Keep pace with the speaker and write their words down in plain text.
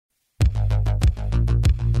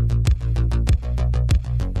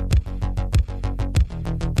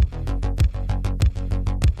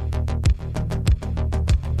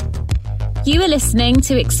You are listening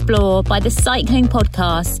to Explore by the Cycling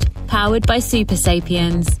Podcast, powered by Super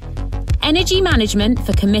Sapiens. Energy management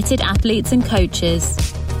for committed athletes and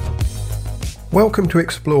coaches. Welcome to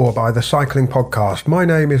Explore by the Cycling Podcast. My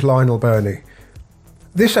name is Lionel Burney.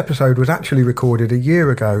 This episode was actually recorded a year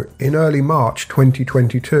ago in early March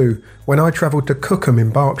 2022 when I travelled to Cookham in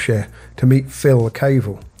Berkshire to meet Phil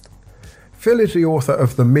Cavell. Phil is the author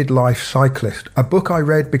of The Midlife Cyclist, a book I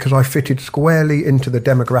read because I fitted squarely into the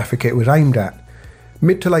demographic it was aimed at.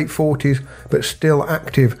 Mid to late 40s, but still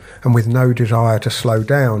active and with no desire to slow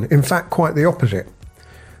down. In fact, quite the opposite.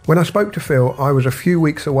 When I spoke to Phil, I was a few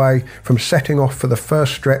weeks away from setting off for the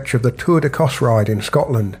first stretch of the Tour de Cos ride in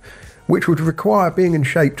Scotland, which would require being in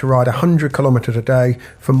shape to ride 100 kilometres a day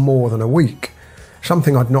for more than a week,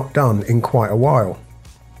 something I'd not done in quite a while.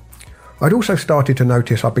 I'd also started to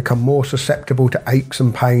notice I'd become more susceptible to aches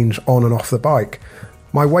and pains on and off the bike.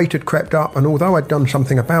 My weight had crept up, and although I'd done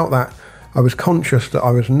something about that, I was conscious that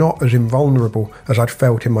I was not as invulnerable as I'd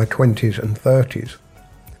felt in my 20s and 30s.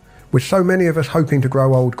 With so many of us hoping to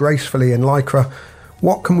grow old gracefully in Lycra,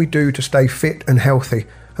 what can we do to stay fit and healthy,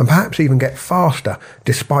 and perhaps even get faster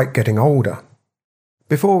despite getting older?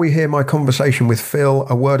 Before we hear my conversation with Phil,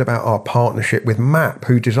 a word about our partnership with MAP,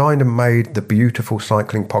 who designed and made the beautiful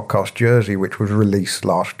Cycling Podcast jersey which was released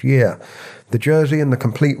last year. The jersey and the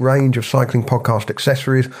complete range of Cycling Podcast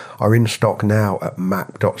accessories are in stock now at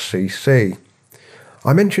map.cc.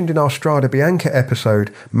 I mentioned in our Strada Bianca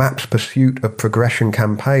episode MAP's Pursuit of Progression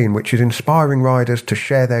campaign, which is inspiring riders to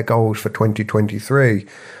share their goals for 2023,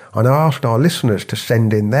 and I asked our listeners to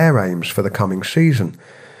send in their aims for the coming season.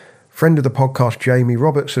 Friend of the podcast Jamie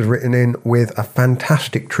Roberts has written in with a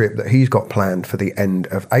fantastic trip that he's got planned for the end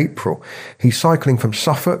of April. He's cycling from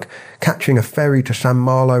Suffolk, catching a ferry to Saint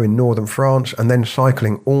Malo in northern France, and then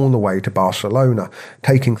cycling all the way to Barcelona,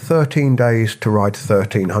 taking 13 days to ride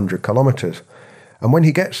 1,300 kilometres. And when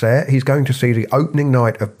he gets there, he's going to see the opening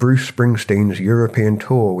night of Bruce Springsteen's European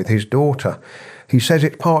tour with his daughter. He says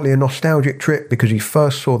it's partly a nostalgic trip because he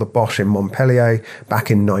first saw the boss in Montpellier back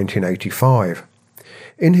in 1985.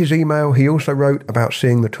 In his email, he also wrote about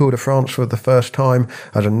seeing the Tour de France for the first time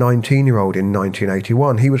as a 19-year-old in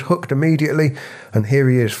 1981. He was hooked immediately, and here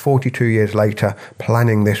he is 42 years later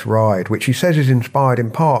planning this ride, which he says is inspired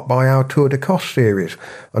in part by our Tour de Cos series,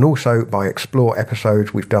 and also by Explore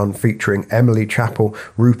episodes we've done featuring Emily Chappell,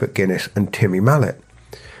 Rupert Guinness and Timmy Mallet.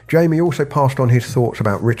 Jamie also passed on his thoughts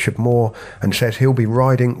about Richard Moore and says he'll be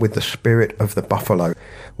riding with the spirit of the buffalo.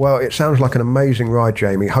 Well, it sounds like an amazing ride,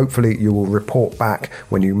 Jamie. Hopefully you will report back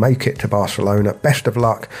when you make it to Barcelona. Best of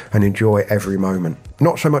luck and enjoy every moment.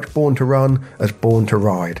 Not so much born to run as born to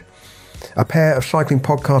ride. A pair of Cycling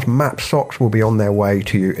Podcast MAP socks will be on their way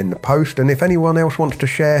to you in the post, and if anyone else wants to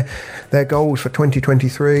share their goals for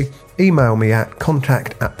 2023, email me at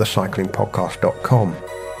contact@thecyclingpodcast.com.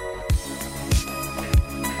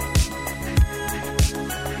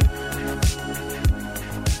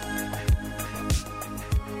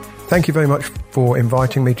 Thank you very much for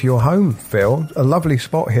inviting me to your home, Phil. A lovely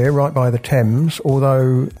spot here, right by the Thames,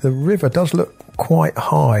 although the river does look quite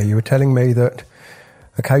high. You were telling me that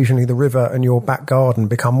occasionally the river and your back garden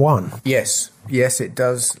become one. Yes, it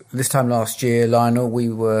does. This time last year, Lionel, we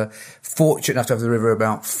were fortunate enough to have the river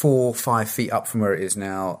about 4 or 5 feet up from where it is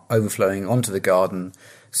now, overflowing onto the garden.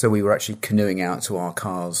 So we were actually canoeing out to our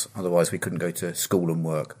cars. Otherwise, we couldn't go to school and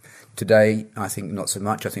work. Today, I think not so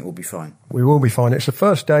much. I think we'll be fine. We will be fine. It's the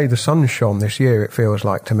first day the sun shone this year, it feels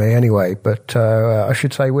like to me anyway. But I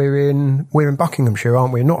should say we're in Buckinghamshire,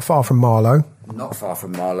 aren't we? Not far from Marlow. Not far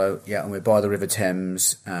from Marlow, yeah. And we're by the River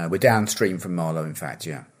Thames. We're downstream from Marlow, in fact,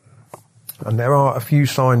 yeah. And there are a few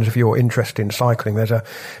signs of your interest in cycling. There's a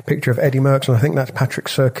picture of Eddie Merckx, and I think that's Patrick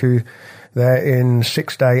Sercu there in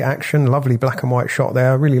 6-day action. Lovely black and white shot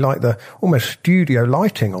there. I really like the almost studio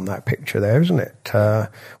lighting on that picture there, isn't it?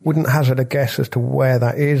 Wouldn't hazard a guess as to where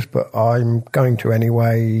that is, but I'm going to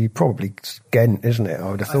anyway. Probably Ghent, isn't it? I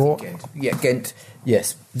would have thought. Ghent. Yeah, Ghent.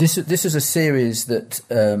 Yes. This is a series that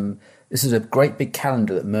this is a great big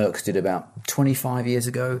calendar that Merckx did about 25 years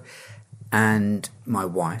ago. And my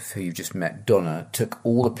wife, who you've just met, Donna, took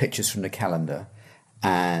all the pictures from the calendar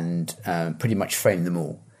and pretty much framed them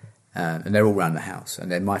all. And they're all around the house. And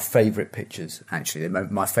they're my favourite pictures, actually. They're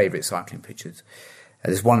my favourite cycling pictures.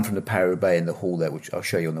 There's one from the Paris-Roubaix in the hall there, which I'll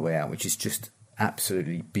show you on the way out, which is just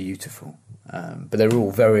absolutely beautiful. But they're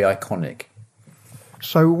all very iconic.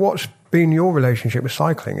 So what's been your relationship with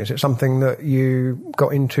cycling? Is it something that you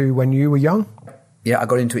got into when you were young? Yeah, I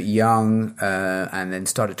got into it young and then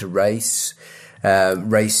started to race.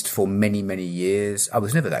 Raced for many, many years. I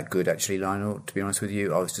was never that good, actually, Lionel, to be honest with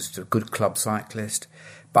you. I was just a good club cyclist.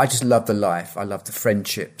 But I just love the life. I love the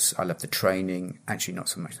friendships. I love the training. Actually, not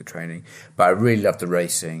so much the training, but I really love the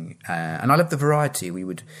racing. And I love the variety. We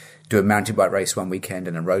would do a mountain bike race one weekend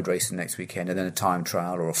and a road race the next weekend, and then a time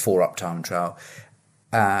trial or a 4-up time trial.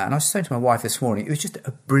 And I was saying to my wife this morning, it was just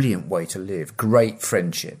a brilliant way to live. Great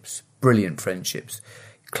friendships, brilliant friendships,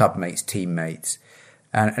 club mates, teammates,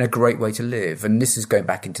 and a great way to live. And this is going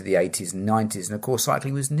back into the 80s and 90s. And of course,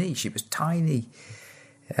 cycling was niche. It was tiny.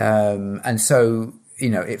 And so,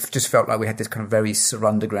 it just felt like we had this kind of very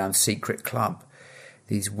underground secret club.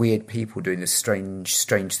 These weird people doing this strange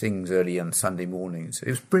things early on Sunday mornings. It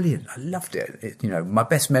was brilliant. I loved it. My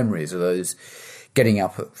best memories are those getting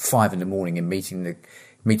up at 5 a.m. and meeting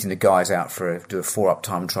the guys out do a 4-up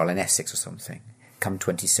time trial in Essex or something. Come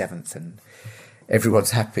 27th, and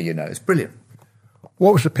everyone's happy. It's brilliant.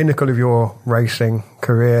 What was the pinnacle of your racing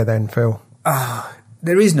career then, Phil?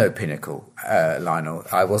 There is no pinnacle, Lionel.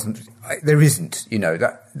 There isn't.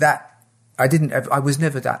 I was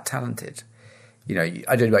never that talented.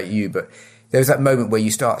 I don't know about you, but there was that moment where you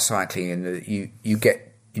start cycling and you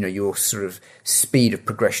get, your sort of speed of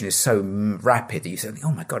progression is so rapid that you say,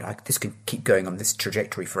 oh my God, this can keep going on this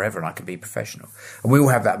trajectory forever and I can be professional. And we all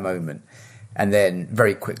have that moment. And then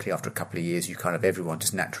very quickly after a couple of years, everyone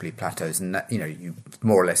just naturally plateaus, and that, you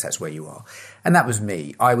more or less that's where you are. And that was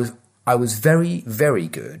me. I was very, very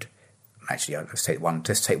good. Actually, let's take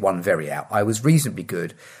one very out. I was reasonably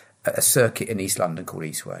good at a circuit in East London called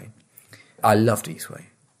Eastway. I loved Eastway.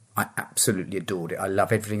 I absolutely adored it. I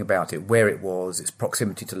love everything about it, where it was, its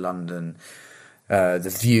proximity to London,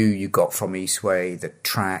 the view you got from Eastway, the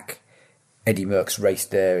track. Eddie Merckx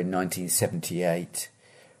raced there in 1978.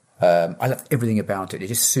 I loved everything about it. It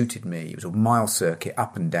just suited me. It was a mile circuit,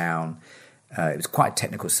 up and down. It was quite a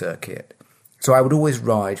technical circuit. So I would always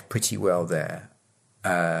ride pretty well there.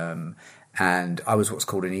 And I was what's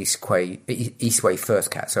called an Eastway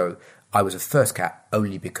first cat. So I was a first cat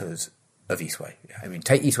only because of Eastway. I mean,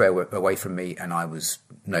 take Eastway away from me and I was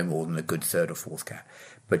no more than a good third or fourth cat.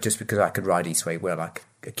 But just because I could ride Eastway well, I could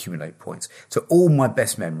accumulate points. So all my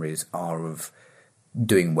best memories are of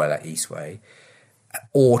doing well at Eastway,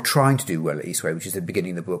 or trying to do well at Eastway, which is the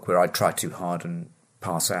beginning of the book, where I try too hard and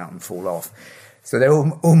pass out and fall off. So they're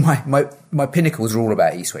all my pinnacles are all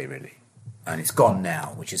about Eastway, really. And it's gone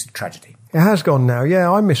now, which is a tragedy. It has gone now,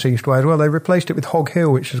 yeah. I miss Eastway as well. They replaced it with Hog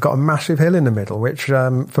Hill, which has got a massive hill in the middle, which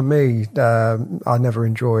for me, I never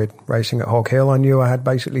enjoyed racing at Hog Hill. I knew I had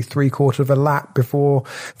basically 3/4 of a lap before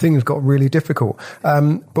things got really difficult.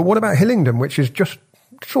 But what about Hillingdon, which is just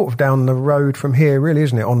sort of down the road from here, really,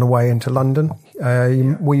 isn't it, on the way into London?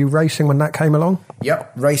 Were you racing when that came along?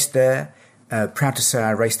 Yep, raced there. Proud to say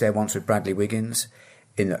I raced there once with Bradley Wiggins.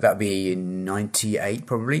 That'd be in 98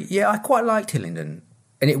 probably. Yeah, I quite liked Hillingdon,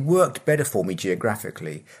 and it worked better for me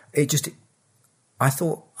geographically. I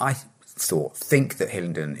think that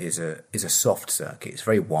Hillingdon is a soft circuit. It's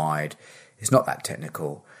very wide. It's not that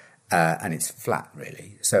technical, and it's flat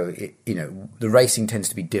really. So the racing tends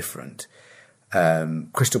to be different.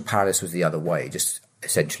 Crystal Palace was the other way, just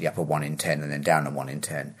essentially up a 1 in 10 and then down a 1 in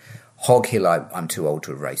 10. Hog Hill, I'm too old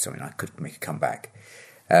to have raced. I mean, I could make a comeback,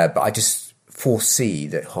 but I just foresee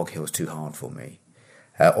that Hog Hill is too hard for me.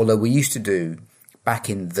 Although we used to do, back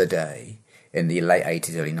in the day, in the late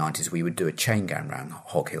 80s, early 90s, we would do a chain gang around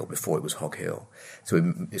Hog Hill before it was Hog Hill.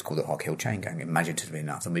 So it's called the Hog Hill Chain Gang, imaginatively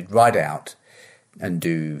enough. And we'd ride out and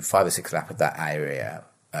do 5 or 6 laps of that area,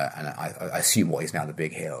 and I assume what is now the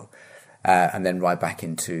Big Hill, and then ride back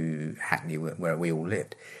into Hackney where we all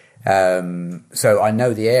lived. So I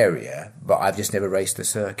know the area, but I've just never raced the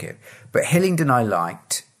circuit. But Hillingdon I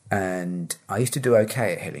liked, and I used to do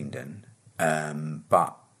okay at Hillingdon,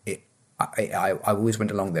 but I always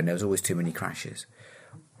went along there and there was always too many crashes.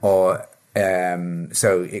 So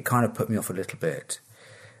it kind of put me off a little bit.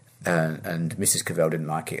 And Mrs. Cavell didn't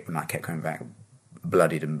like it when I kept coming back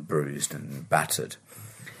bloodied and bruised and battered.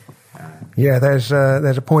 Yeah, there's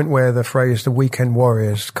a point where the phrase "the weekend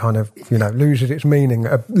warriors" kind of loses its meaning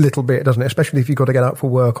a little bit, doesn't it? Especially if you've got to get up for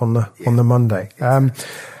work on the Monday.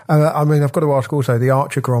 I mean, I've got to ask also, the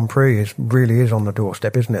Archer Grand Prix really is on the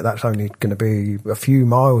doorstep, isn't it? That's only going to be a few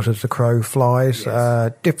miles as the crow flies.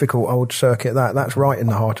 Yes. Difficult old circuit that's right in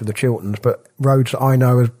the heart of the Chilterns, but roads that I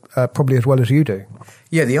know probably as well as you do.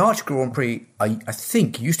 Yeah, the Archer Grand Prix, I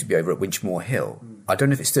think, used to be over at Winchmore Hill. I don't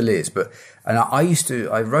know if it still is, but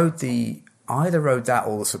I rode either rode that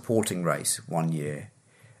or the supporting race one year,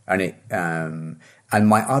 and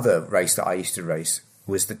my other race that I used to race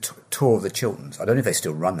was the Tour of the Chilterns. I don't know if they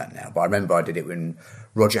still run that now, but I remember I did it when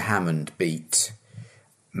Roger Hammond beat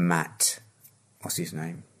Matt, what's his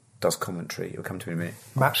name? does commentary. He'll come to me in a minute.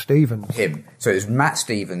 Matt Stevens. Him. So it was Matt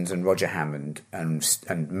Stevens and Roger Hammond, and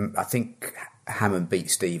I think Hammond beat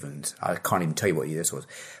Stevens. I can't even tell you what year this was.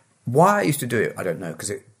 Why I used to do it, I don't know,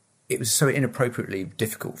 because it was so inappropriately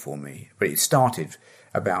difficult for me. But it started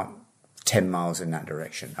about 10 miles in that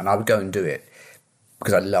direction, and I would go and do it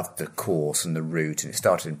because I loved the course and the route, and it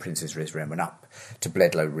started in Prince's Risborough and went up to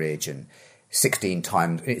Bledlow Ridge, and 16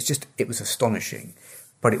 times. It was astonishing,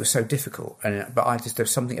 but it was so difficult. But there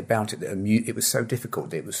was something about it that it was so difficult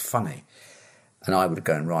that it was funny, and I would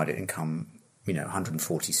go and ride it and come,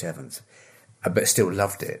 147th, but still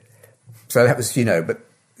loved it. So that was,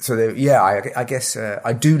 I guess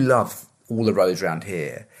I do love all the roads around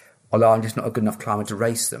here, although I'm just not a good enough climber to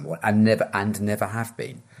race them, and never have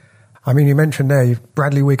been. I mean, you mentioned there,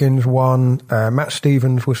 Bradley Wiggins won, Matt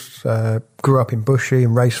Stevens grew up in Bushey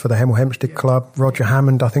and raced for the Hemel Hempstead Club. Roger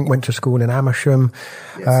Hammond, I think, went to school in Amersham.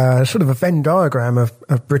 Yes. Sort of a Venn diagram of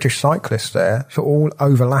British cyclists there, so all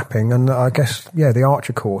overlapping. And I guess, the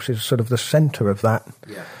Archer course is sort of the centre of that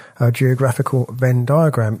geographical Venn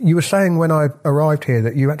diagram. You were saying when I arrived here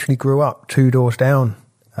that you actually grew up 2 doors down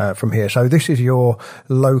from here. So this is your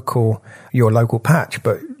local patch,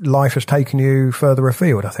 but life has taken you further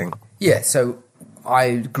afield, I think. Yeah, so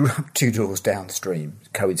I grew up 2 doors downstream,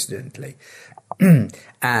 coincidentally,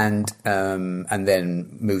 and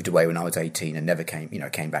then moved away when I was 18 and never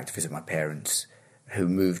came back to visit my parents, who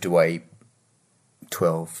moved away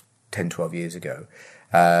 12 years ago.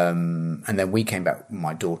 And then we came back when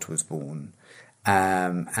my daughter was born.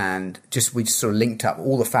 And we just sort of linked up.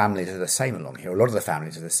 All the families are the same along here. A lot of the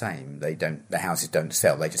families are the same. The houses don't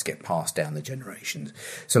sell. They just get passed down the generations.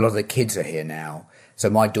 So a lot of the kids are here now. So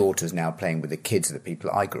my daughter's now playing with the kids of the people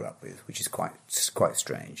I grew up with, which is quite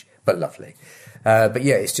strange, but lovely. But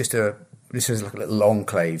yeah, this is like a little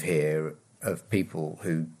enclave here of people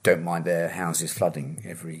who don't mind their houses flooding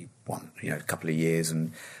every couple of years,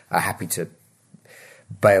 and are happy to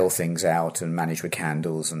bail things out and manage with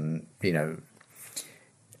candles and,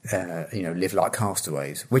 live like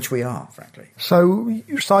castaways, which we are, frankly. So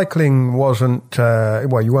cycling wasn't,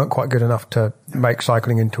 you weren't quite good enough to make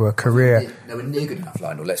cycling into a career. Nowhere near good enough,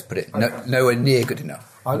 Lionel, let's put it. Nowhere near good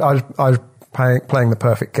enough. I was playing the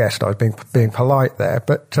perfect guest. I was being polite there.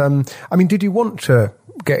 But, did you want to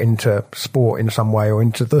get into sport in some way, or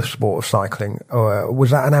into the sport of cycling? Or was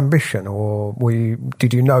that an ambition, or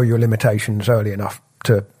did you know your limitations early enough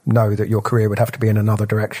to know that your career would have to be in another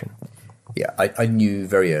direction? Yeah, I knew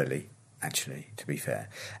very early, actually, to be fair.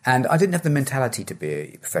 And I didn't have the mentality to be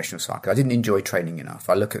a professional cyclist. I didn't enjoy training enough.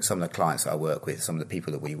 I look at some of the clients that I work with, some of the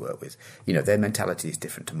people that we work with, their mentality is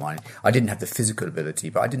different to mine. I didn't have the physical ability,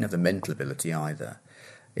 but I didn't have the mental ability either.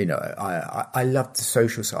 I loved the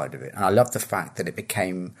social side of it, and I loved the fact that it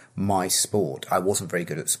became my sport. I wasn't very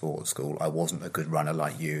good at sport at school. I wasn't a good runner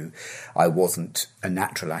like you. I wasn't a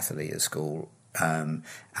natural athlete at school.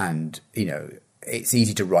 It's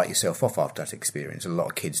easy to write yourself off after that experience. A lot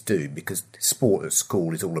of kids do, because sport at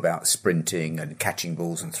school is all about sprinting and catching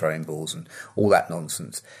balls and throwing balls and all that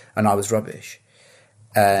nonsense. And I was rubbish.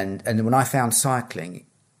 And then when I found cycling,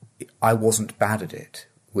 I wasn't bad at it,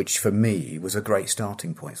 which for me was a great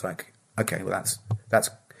starting point. It's like, okay, well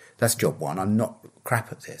that's job one. I'm not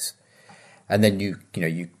crap at this. And then you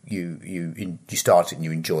start it and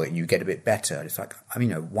you enjoy it and you get a bit better. It's like,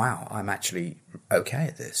 wow, I'm actually okay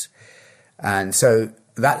at this. And so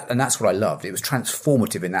that's what I loved. It was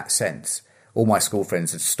transformative in that sense. All my school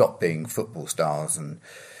friends had stopped being football stars and,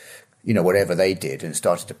 whatever they did, and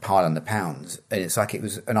started to pile on the pounds. And it's like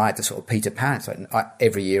and I had to sort of Peter Pan. It's like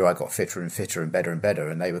every year I got fitter and fitter and better,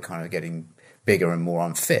 and they were kind of getting bigger and more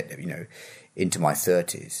unfit, into my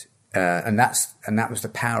 30s. And that was the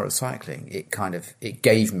power of cycling. It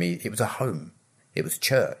gave me, it was a home. It was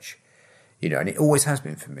church. And it always has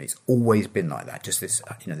been for me. It's always been like that. Just this,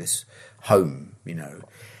 this home,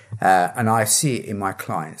 and I see it in my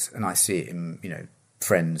clients, and I see it in,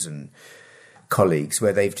 friends and colleagues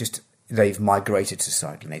where they've migrated to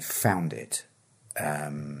cycling. They've found it. I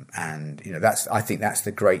think that's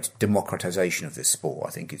the great democratization of this sport.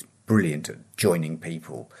 I think it's brilliant at joining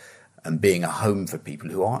people and being a home for people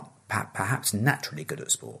who aren't perhaps naturally good at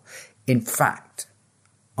sport. In fact,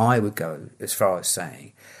 I would go as far as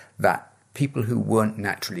saying that people who weren't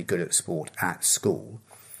naturally good at sport at school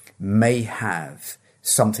may have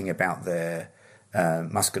something about their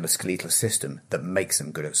musculoskeletal system that makes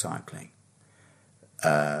them good at cycling.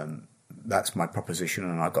 that's my proposition,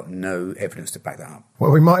 and I've got no evidence to back that up.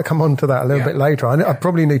 Well, we might come on to that a little bit later. I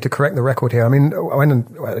probably need to correct the record here. I mean,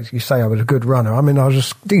 as you say, I was a good runner. I mean, I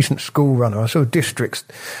was a decent school runner. I sort of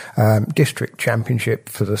district championship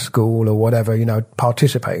for the school or whatever,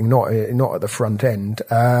 participating, not at the front end.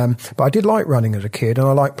 But I did like running as a kid, and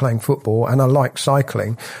I liked playing football, and I liked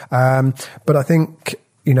cycling. But I think,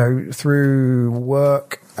 through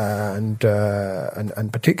work and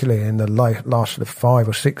particularly in the last sort of 5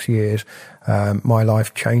 or 6 years, my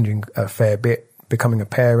life changing a fair bit, becoming a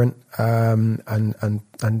parent, and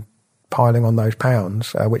piling on those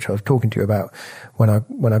pounds, which I was talking to you about when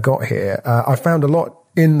I got here. I found a lot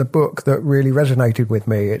in the book that really resonated with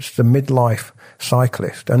me. It's the Midlife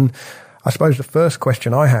Cyclist. And I suppose the first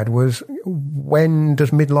question I had was, when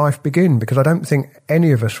does midlife begin? Because I don't think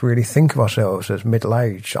any of us really think of ourselves as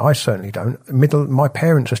middle-aged. I certainly don't. My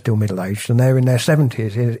parents are still middle-aged, and they're in their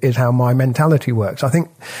 70s is how my mentality works. I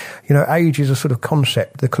think, age is a sort of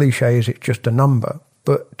concept. The cliche is it's just a number.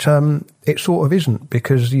 But it sort of isn't,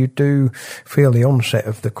 because you do feel the onset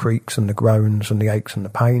of the creaks and the groans and the aches and the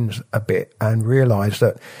pains a bit, and realise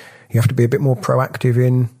that you have to be a bit more proactive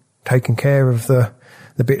in taking care of the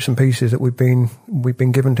bits and pieces that we've been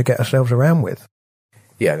given to get ourselves around with.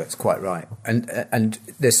 Yeah, that's quite right. And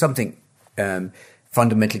there's something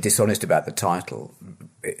fundamentally dishonest about the title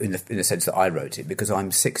in the sense that I wrote it, because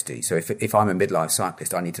I'm 60. So if I'm a midlife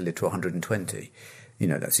cyclist, I need to live to 120.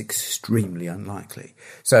 That's extremely unlikely.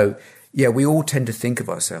 So yeah, we all tend to think of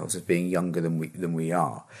ourselves as being younger than we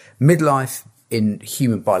are. Midlife in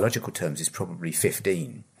human biological terms is probably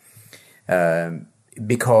 15,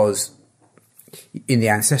 because in the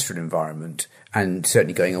ancestral environment, and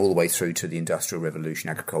certainly going all the way through to the Industrial Revolution,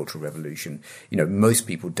 Agricultural Revolution, most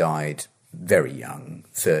people died very young,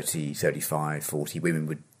 30, 35, 40. Women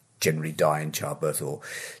would generally die in childbirth, or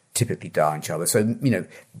typically die in childbirth. So,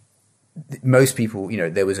 most people,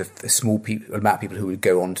 there was a small amount of people who would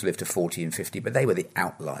go on to live to 40 and 50, but they were the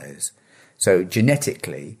outliers. So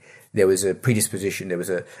genetically, there was a predisposition, there was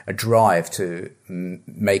a drive to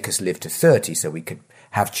make us live to 30 so we could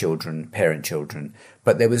have children, parent children,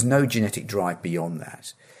 but there was no genetic drive beyond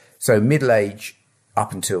that. So middle age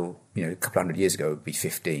up until, a couple hundred years ago would be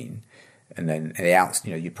 15, and then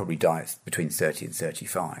you'd probably die between 30 and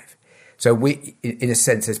 35. So we, in a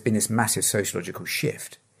sense, there's been this massive sociological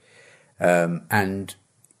shift. And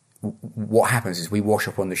what happens is we wash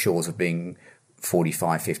up on the shores of being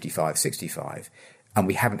 45, 55, 65, and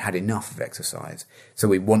we haven't had enough of exercise. So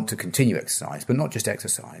we want to continue exercise, but not just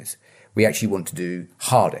exercise. We actually want to do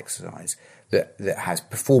hard exercise that has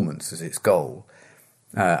performance as its goal.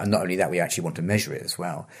 And not only that, we actually want to measure it as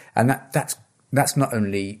well. And that's not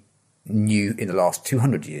only new in the last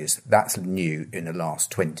 200 years, that's new in the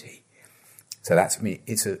last 20. So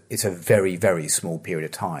it's a very, very small period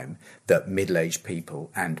of time that middle-aged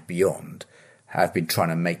people and beyond have been trying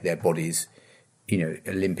to make their bodies,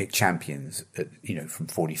 Olympic champions, from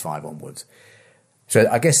 45 onwards. So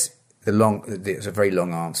I guess it's a very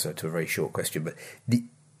long answer to a very short question, but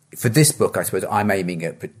for this book, I suppose I'm aiming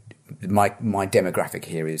at, but my demographic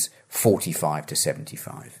here is 45 to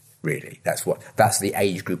 75. Really, that's the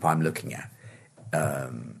age group I'm looking at.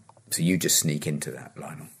 So you just sneak into that,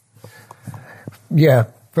 Lionel. Yeah,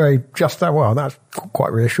 very just that. Well, that's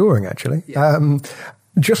quite reassuring, actually. Yeah.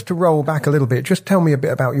 Just to roll back a little bit, just tell me a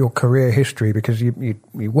bit about your career history, because you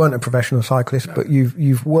weren't a professional cyclist, no. But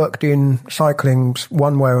you've worked in cycling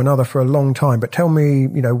one way or another for a long time. But tell me,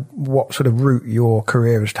 what sort of route your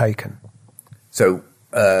career has taken. So,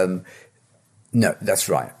 no, that's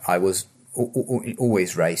right. I was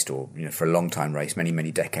always raced, or for a long time raced,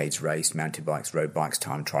 many decades raced, mountain bikes, road bikes,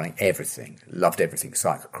 time trialing, everything. Loved everything,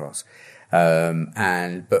 cyclocross.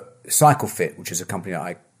 But CycleFit, which is a company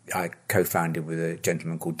that I co-founded with a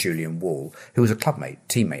gentleman called Julian Wall, who was a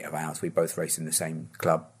teammate of ours. We both raced in the same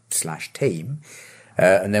club/team.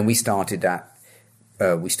 And then we started that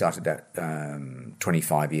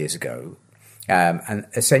 25 years ago. And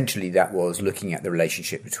essentially that was looking at the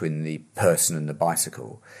relationship between the person and the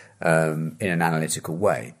bicycle, in an analytical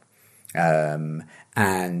way.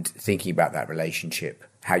 And thinking about that relationship,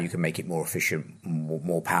 how you can make it more efficient,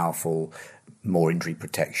 more powerful, more injury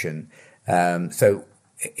protection. So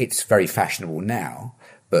it's very fashionable now,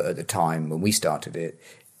 but at the time when we started it,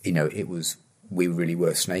 we really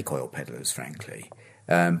were snake oil peddlers, frankly.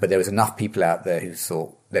 But there was enough people out there who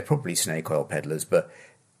thought they're probably snake oil peddlers, but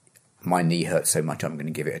my knee hurts so much, I'm going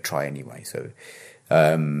to give it a try anyway. So,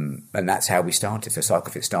 and that's how we started. So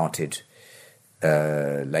CycleFit started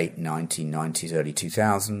late 1990s, early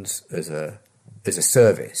 2000s as a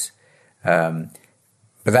service. But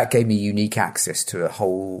that gave me unique access to a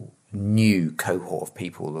whole new cohort of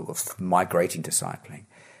people that were migrating to cycling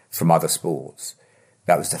from other sports.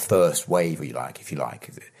 That was the first wave, if you like,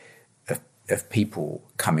 of people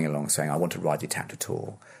coming along saying, I want to ride the Attack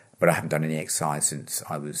Tour, but I haven't done any exercise since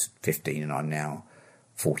I was 15 and I'm now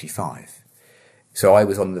 45. So I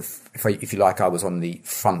was on the, if you like, I was on the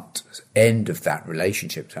front end of that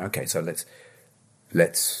relationship. So, okay, so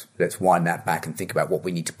let's wind that back and think about what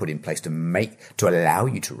we need to put in place to allow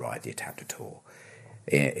you to ride the Attack Tour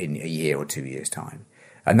in a year or 2 years' time.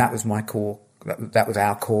 And that was my core. That was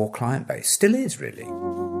our core client base. Still is, really.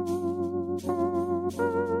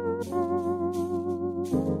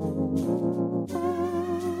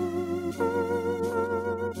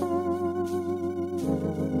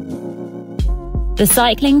 The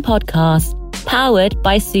Cycling Podcast, powered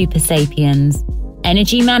by Super Sapiens.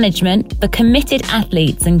 Energy management for committed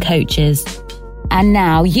athletes and coaches. And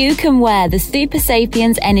now you can wear the Super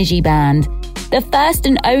Sapiens Energy Band, the first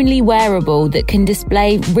and only wearable that can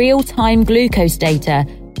display real-time glucose data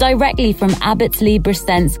directly from Abbott's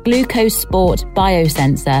LibreSense Glucose Sport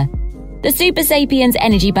biosensor. The Super Sapiens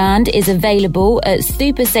Energy Band is available at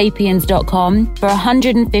supersapiens.com for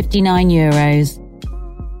 €159.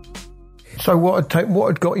 So what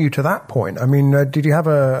had got you to that point? I mean, did you have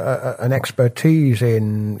an expertise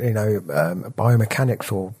in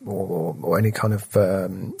biomechanics or any kind of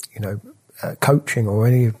coaching or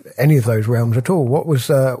any of those realms at all? What was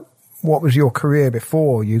your career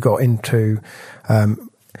before you got into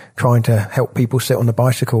trying to help people sit on the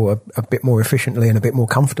bicycle a bit more efficiently and a bit more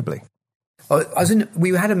comfortably? We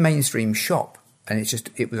had a mainstream shop. And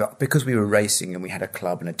it was because we were racing and we had a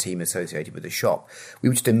club and a team associated with the shop. We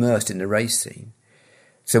were just immersed in the race scene.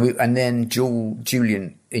 And then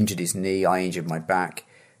Julian injured his knee. I injured my back.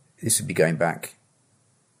 This would be going back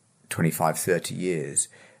 25, 30 years.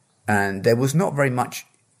 And there was not very much,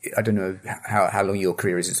 I don't know how long your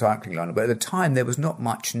career is in cycling, Lionel, but at the time there was not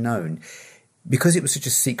much known. Because it was such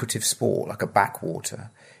a secretive sport, like a backwater,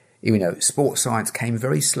 sports science came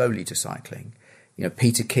very slowly to cycling.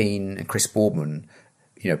 Peter Keane and Chris Boardman,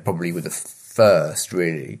 probably were the first,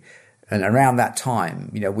 really. And around that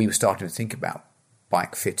time, we were starting to think about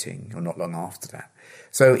bike fitting, or not long after that.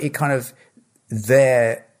 So it kind of,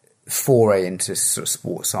 their foray into sort of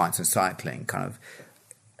sports science and cycling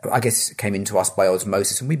I guess, came into us by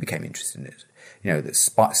osmosis, and we became interested in it.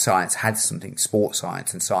 That science had something, sports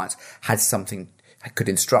science and science had something, could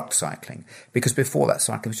instruct cycling. Because before that,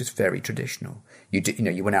 cycling was just very traditional.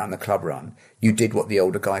 You went out on the club run, you did what the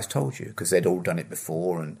older guys told you, because they'd all done it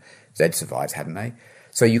before and they'd survived, hadn't they?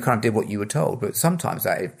 So you kind of did what you were told, but sometimes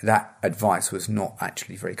that advice was not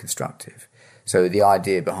actually very constructive. So the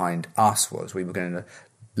idea behind us was we were going to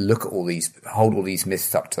look at hold all these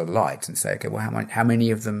myths up to the light and say, okay, well, how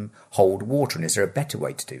many of them hold water, and is there a better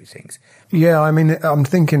way to do things? Yeah, I mean, I'm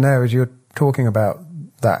thinking there as you're talking about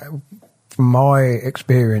that. From my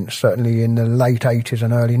experience, certainly in the late 80s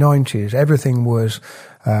and early 90s, everything was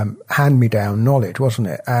hand-me-down knowledge, wasn't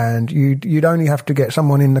it? And you'd only have to get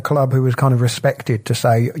someone in the club who was kind of respected to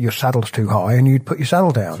say your saddle's too high, and you'd put your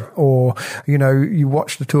saddle down. Right. Or, you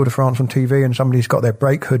watch the Tour de France on TV and somebody's got their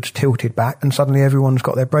brake hoods tilted back, and suddenly everyone's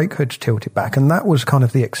got their brake hoods tilted back. And that was kind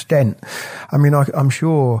of the extent. I mean, I'm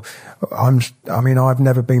sure I've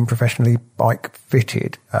never been professionally bike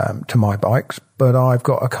fitted to my bikes, but I've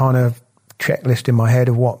got a kind of checklist in my head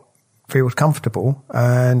of what feels comfortable,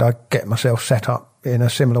 and I get myself set up in a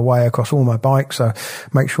similar way across all my bikes. So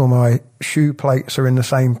make sure my shoe plates are in the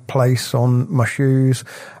same place on my shoes,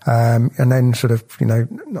 and then sort of,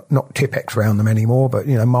 not Tipp-Ex round them anymore, but,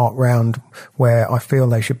 mark round where I feel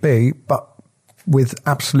they should be, but with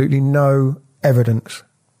absolutely no evidence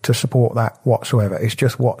to support that whatsoever. It's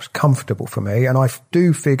just what's comfortable for me. And I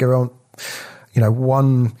do figure on,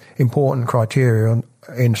 one important criterion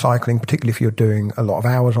in cycling, particularly if you're doing a lot of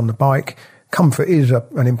hours on the bike, comfort is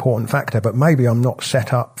an important factor, but maybe I'm not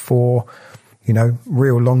set up for,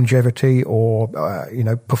 real longevity or,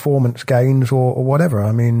 performance gains or whatever.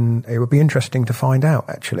 I mean, it would be interesting to find out,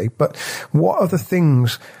 actually. But what other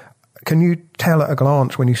things can you tell at a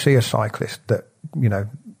glance when you see a cyclist that,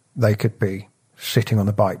 they could be sitting on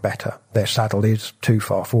the bike better? Their saddle is too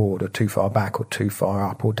far forward or too far back or too far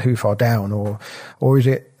up or too far down, or is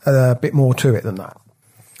it a bit more to it than that?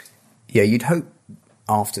 Yeah, you'd hope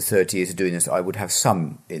after 30 years of doing this, I would have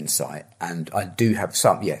some insight, and I do have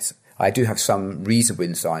some, yes, I do have some reasonable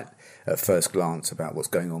insight at first glance about what's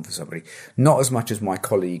going on for somebody. Not as much as my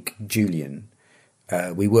colleague Julian.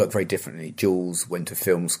 We work very differently. Jules went to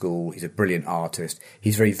film school. He's a brilliant artist.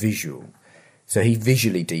 He's very visual. So he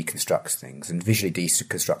visually deconstructs things and visually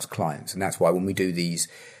deconstructs clients. And that's why when we do these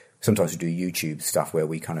Sometimes we do YouTube stuff where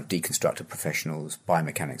we kind of deconstruct a professional's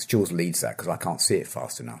biomechanics. Jules leads that because I can't see it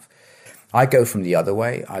fast enough. I go from the other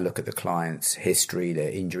way. I look at the client's history,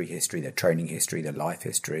 their injury history, their training history, their life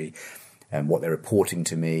history, and what they're reporting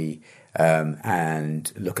to me,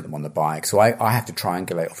 and look at them on the bike. So I have to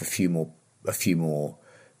triangulate off a few more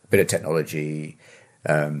bit of technology.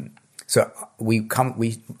 So we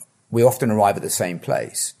often arrive at the same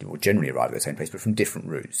place, or generally arrive at the same place, but from different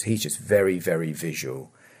routes. He's just very, very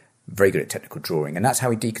visual, very good at technical drawing, and that's how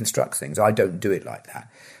he deconstructs things. I don't do it like that.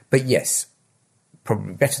 But yes,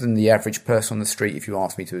 probably better than the average person on the street. If you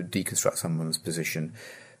ask me to deconstruct someone's position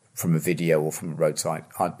from a video or from a roadside,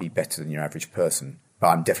 I'd be better than your average person, but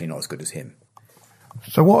I'm definitely not as good as him.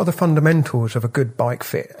 So what are the fundamentals of a good bike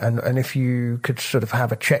fit? And if you could sort of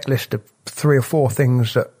have a checklist of 3 or 4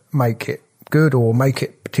 things that make it good or make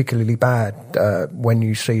it particularly bad when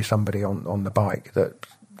you see somebody on the bike, that,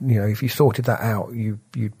 you know, if you sorted that out,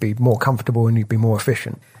 you'd be more comfortable and you'd be more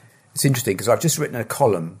efficient. It's interesting because I've just written a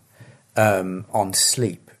column on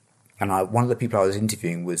sleep, and one of the people I was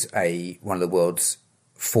interviewing was one of the world's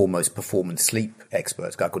foremost performance sleep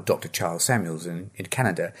experts, a guy called Dr. Charles Samuels in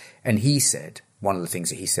Canada, and he said, one of the things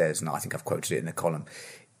that he says, and I think I've quoted it in the column,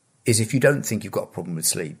 is if you don't think you've got a problem with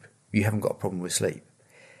sleep, you haven't got a problem with sleep,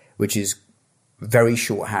 which is very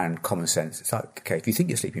shorthand common sense. It's like, okay, if you think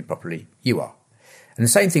you're sleeping properly, you are. And the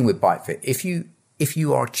same thing with bike fit. If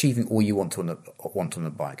you are achieving all you want on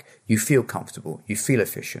the bike, you feel comfortable, you feel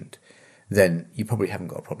efficient, then you probably haven't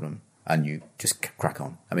got a problem, and you just crack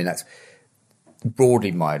on. I mean, that's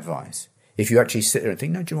broadly my advice. If you actually sit there and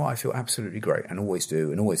think, no, do you know what, I feel absolutely great, and always do,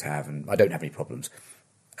 and always have, and I don't have any problems,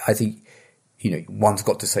 I think, you know, one's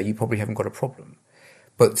got to say you probably haven't got a problem.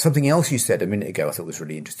 But something else you said a minute ago I thought was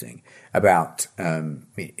really interesting about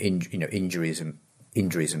injuries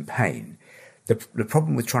and pain. The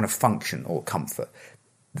problem with trying to function, or comfort,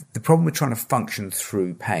 the problem with trying to function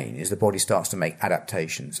through pain is the body starts to make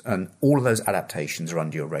adaptations, and all of those adaptations are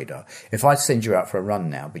under your radar. If I send you out for a run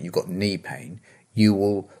now, but you've got knee pain, you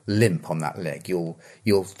will limp on that leg. You'll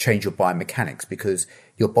change your biomechanics because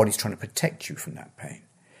your body's trying to protect you from that pain,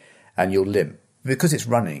 and you'll limp. Because it's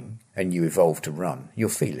running and you evolve to run, you'll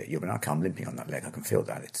feel it. You'll be like, I'm limping on that leg. I can feel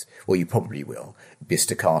that. Well, you probably will. It'll be a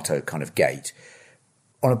staccato kind of gait.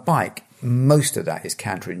 On a bike, most of that is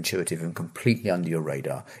counterintuitive and completely under your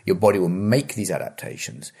radar. Your body will make these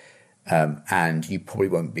adaptations, and you probably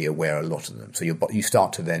won't be aware of a lot of them. So you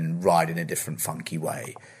start to then ride in a different funky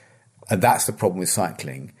way. And that's the problem with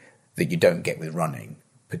cycling that you don't get with running.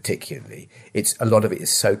 Particularly, a lot of it is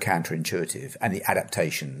so counterintuitive, and the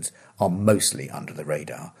adaptations are mostly under the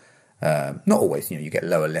radar. Not always, you get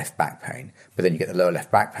lower left back pain, but then you get the lower left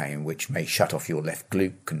back pain, which may shut off your left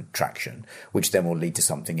glute contraction, which then will lead to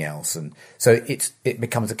something else, and so it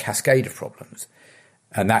becomes a cascade of problems.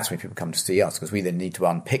 And that's when people come to see us, because we then need to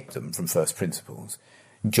unpick them from first principles.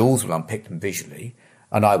 Jules will unpick them visually,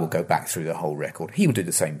 and I will go back through the whole record. He will do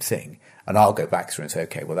the same thing, and I'll go back through and say,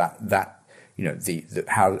 okay, well that.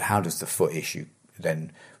 How does the foot issue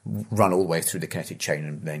then run all the way through the kinetic chain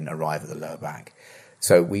and then arrive at the lower back?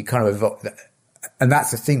 So we kind of evolve, and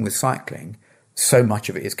that's the thing with cycling. So much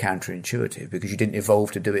of it is counterintuitive because you didn't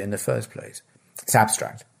evolve to do it in the first place. It's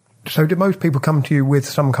abstract. So do most people come to you with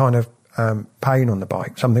some kind of pain on the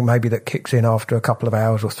bike, something maybe that kicks in after a couple of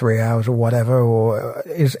hours or 3 hours or whatever, or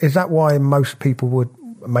is that why most people would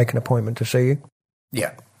make an appointment to see you?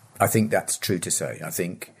 Yeah, I think that's true to say. I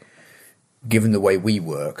think, given the way we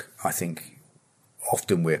work, I think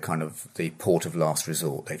often we're kind of the port of last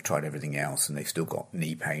resort. They've tried everything else and they've still got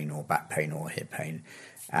knee pain or back pain or hip pain,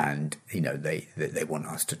 and they want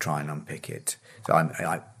us to try and unpick it. So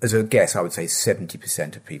I as a guess, I would say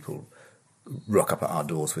 70% of people rock up at our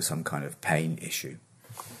doors with some kind of pain issue.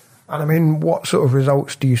 And I mean, what sort of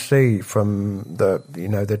results do you see from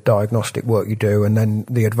the diagnostic work you do and then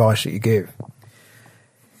the advice that you give?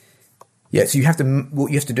 Yeah, so what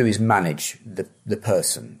you have to do is manage the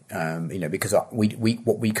person, because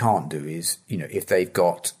what we can't do is, if they've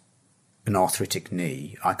got an arthritic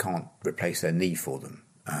knee, I can't replace their knee for them.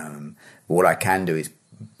 But what I can do is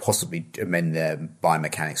possibly amend their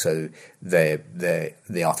biomechanics so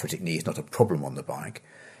the arthritic knee is not a problem on the bike.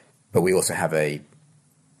 But we also have a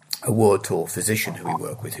world-taught physician who we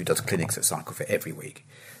work with who does clinics at Cyclist every week.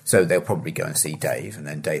 So they'll probably go and see Dave, and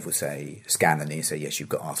then Dave will scan the knee and say, yes, you've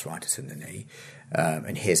got arthritis in the knee,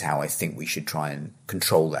 and here's how I think we should try and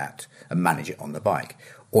control that and manage it on the bike.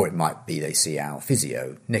 Or it might be they see our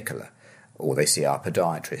physio, Nicola, or they see our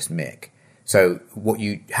podiatrist, Mick. So what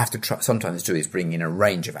you have to sometimes do is bring in a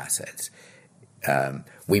range of assets.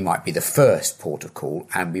 We might be the first port of call,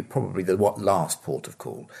 and we're probably the last port of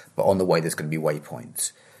call, but on the way there's going to be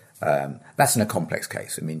waypoints. That's in a complex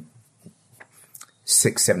case. I mean,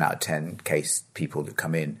 6, 7 out of 10 case people that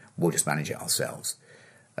come in, we'll just manage it ourselves.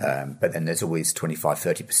 But then there's always 25,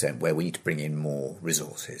 30% where we need to bring in more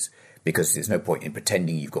resources, because there's no point in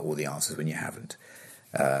pretending you've got all the answers when you haven't.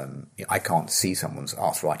 I can't see someone's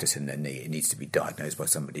arthritis in their knee. It needs to be diagnosed by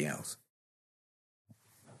somebody else.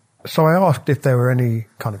 So I asked if there were any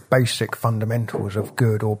kind of basic fundamentals of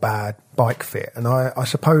good or bad bike fit. And I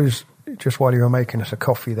suppose just while you were making us a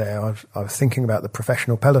coffee there, I was thinking about the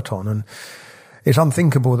professional peloton, and it's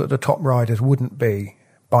unthinkable that the top riders wouldn't be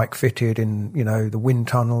bike fitted in, the wind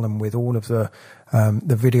tunnel and with all of the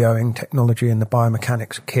videoing technology and the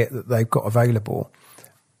biomechanics kit that they've got available.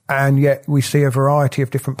 And yet we see a variety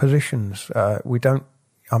of different positions.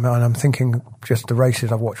 I'm thinking just the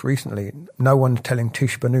races I've watched recently. No one's telling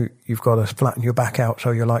Tish Benoot, you've got to flatten your back out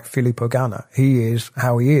so you're like Filippo Ganna. He is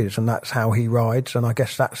how he is, and that's how he rides. And I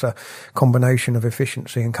guess that's a combination of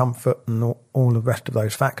efficiency and comfort and all the rest of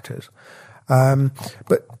those factors.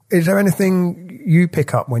 But is there anything you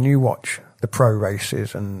pick up when you watch the pro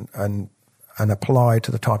races and apply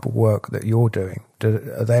to the type of work that you're doing?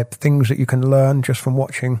 Are there things that you can learn just from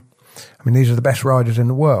watching? I mean, these are the best riders in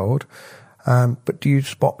the world. But do you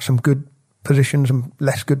spot some good positions and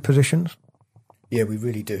less good positions? Yeah, we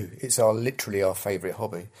really do. It's literally our favourite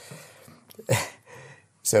hobby.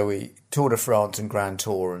 So we Tour de France and Grand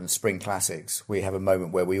Tour and Spring Classics, we have a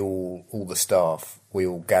moment where we all the staff, we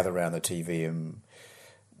all gather around the TV and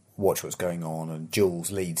watch what's going on, and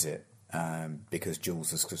Jules leads it because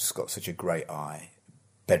Jules has got such a great eye,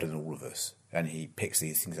 better than all of us, and he picks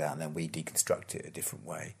these things out and then we deconstruct it a different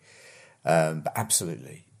way. But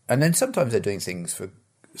absolutely. And then sometimes they're doing things for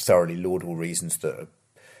thoroughly laudable reasons that are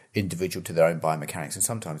individual to their own biomechanics, and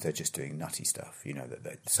sometimes they're just doing nutty stuff,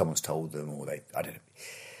 that someone's told them, or I don't know.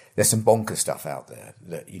 There's some bonkers stuff out there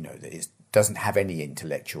that, that doesn't have any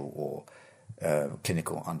intellectual or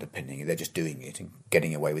clinical underpinning. They're just doing it and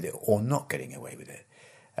getting away with it or not getting away with it.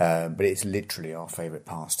 But it's literally our favourite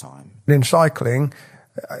pastime. In cycling,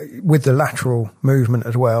 with the lateral movement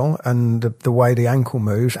as well, and the way the ankle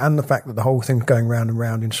moves, and the fact that the whole thing's going round and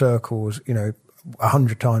round in circles,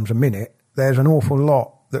 100 times a minute, there's an awful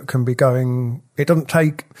lot that can be going. It doesn't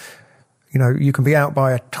take, you can be out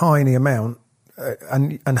by a tiny amount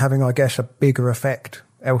and having, I guess, a bigger effect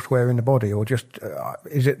elsewhere in the body, or just,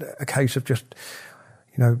 is it a case of just,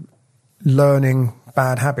 learning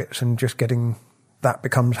bad habits and just getting, that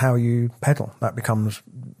becomes how you pedal, that becomes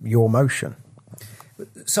your motion?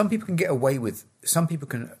 Some people can get away with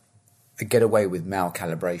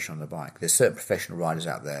malcalibration on the bike. There's certain professional riders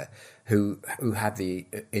out there who have the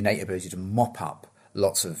innate ability to mop up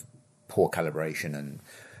lots of poor calibration and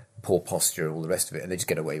poor posture and all the rest of it, and they just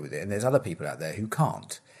get away with it. And there's other people out there who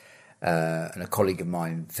can't. And a colleague of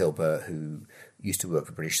mine, Phil Burt, who used to work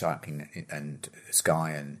for British Cycling and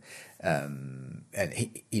Sky, and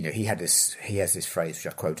he has this phrase which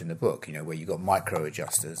I quote in the book, where you got micro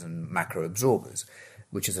adjusters and macro absorbers,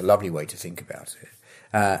 which is a lovely way to think about it,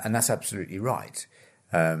 and that's absolutely right.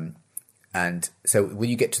 And so when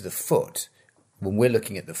you get to the foot, when we're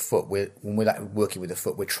looking at the foot, when we're working with the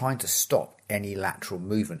foot, we're trying to stop any lateral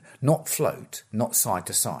movement, not float, not side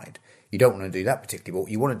to side. You don't want to do that particularly, but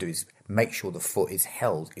what you want to do is make sure the foot is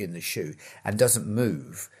held in the shoe and doesn't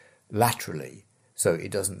move laterally, so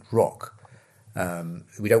it doesn't rock.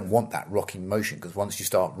 We don't want that rocking motion, because once you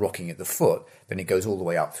start rocking at the foot, then it goes all the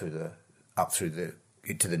way up to the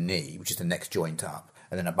knee, which is the next joint up,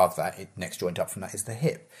 and then above that, next joint up from that is the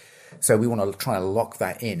hip. So we want to try and lock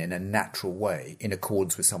that in a natural way, in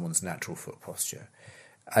accordance with someone's natural foot posture.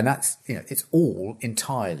 And that's, it's all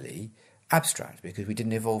entirely abstract, because we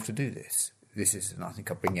didn't evolve to do this. This is, and I think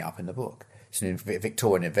I bring it up in the book, it's a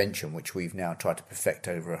Victorian invention which we've now tried to perfect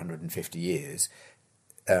over 150 years.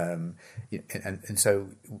 And so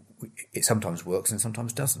it sometimes works and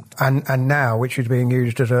sometimes doesn't. And now, which is being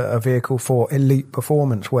used as a vehicle for elite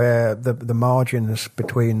performance, where the margins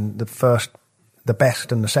between the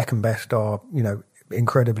best and the second best are,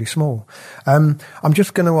 incredibly small. I'm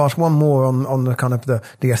just going to ask one more on the kind of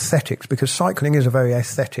the aesthetics, because cycling is a very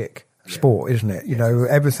aesthetic sport, isn't it?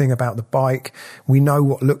 Everything about the bike, we know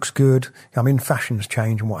what looks good. I mean, fashions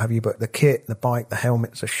change and what have you, but the kit, the bike, the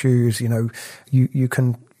helmets, the shoes, you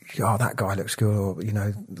can, that guy looks good, or,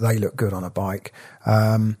 they look good on a bike.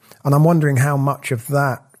 And I'm wondering how much of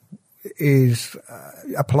that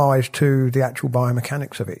applies to the actual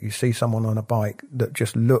biomechanics of it. You see someone on a bike that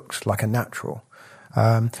just looks like a natural.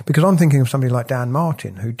 Because I'm thinking of somebody like Dan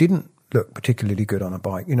Martin, who didn't look particularly good on a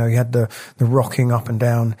bike. He had the rocking up and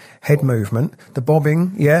down head movement, the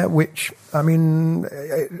bobbing, which, I mean,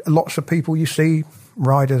 lots of people you see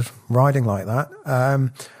riders riding like that.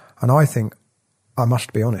 And I think, I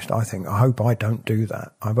must be honest, I hope I don't do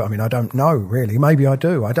that. I mean, I don't know really. Maybe I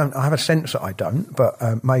do. I have a sense that I don't,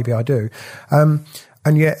 but maybe I do.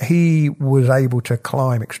 And yet he was able to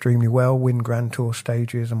climb extremely well, win Grand Tour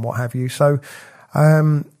stages and what have you. So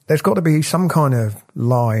there's got to be some kind of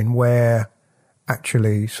line where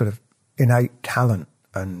actually sort of innate talent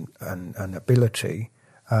and ability.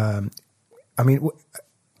 I mean,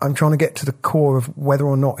 I'm trying to get to the core of whether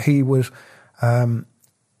or not he was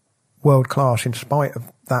world class in spite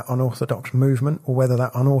of that unorthodox movement, or whether that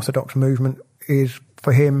unorthodox movement is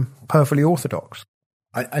for him perfectly orthodox.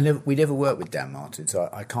 We never worked with Dan Martin, so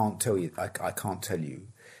I can't tell you. I can't tell you.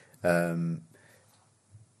 I'm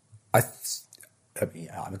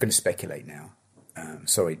going to speculate now.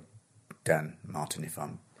 Sorry, Dan Martin, if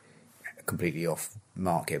I'm completely off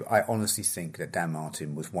mark here, but I honestly think that Dan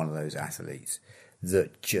Martin was one of those athletes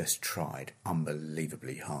that just tried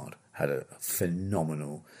unbelievably hard, had a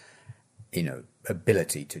phenomenal,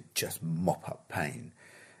 ability to just mop up pain.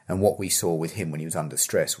 And what we saw with him when he was under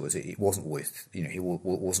stress was it wasn't always, he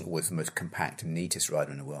wasn't always the most compact and neatest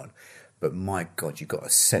rider in the world. But my God, you got a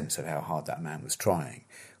sense of how hard that man was trying,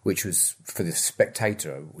 which was, for the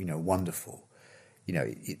spectator, wonderful.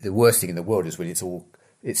 The worst thing in the world is when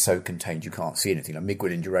it's so contained you can't see anything. Like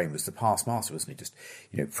Miguel Indurain was the past master, wasn't he? Just,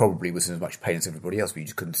 probably was in as much pain as everybody else, but you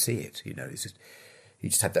just couldn't see it. He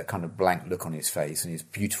just had that kind of blank look on his face and his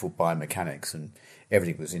beautiful biomechanics, and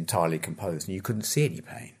everything was entirely composed and you couldn't see any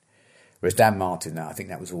pain. Whereas Dan Martin, I think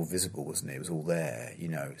that was all visible, wasn't it? It was all there,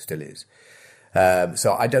 it still is.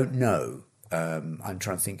 So I don't know. I'm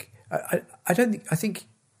trying to think. I don't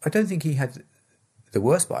think he had the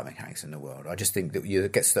worst biomechanics in the world. I just think that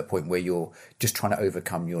it gets to that point where you're just trying to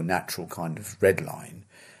overcome your natural kind of red line,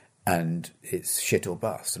 and it's shit or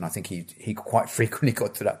bust. And I think he quite frequently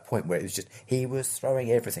got to that point where it was just, he was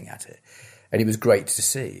throwing everything at it. And it was great to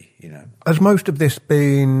see, Has most of this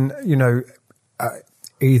been,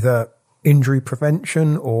 either injury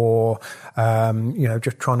prevention or,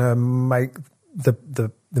 just trying to make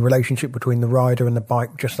the relationship between the rider and the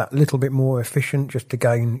bike just that little bit more efficient, just to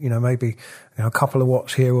gain, maybe a couple of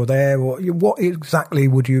watts here or there? Or what exactly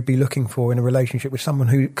would you be looking for in a relationship with someone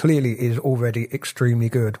who clearly is already extremely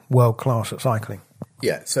good, world class at cycling?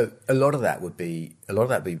 Yeah, so a lot of that would be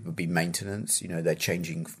maintenance. They're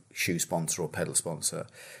changing shoe sponsor or pedal sponsor,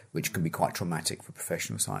 which can be quite traumatic for a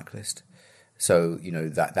professional cyclist. So,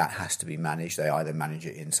 that has to be managed. They either manage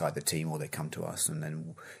it inside the team or they come to us and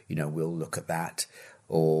then, we'll look at that.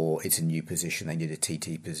 Or it's a new position, they need a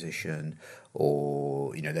TT position,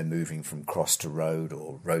 or, they're moving from cross to road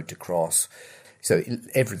or road to cross. So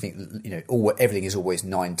everything, everything is always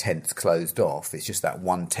 9/10 closed off. It's just that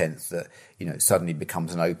 1/10 that, suddenly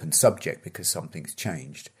becomes an open subject because something's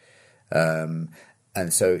changed. And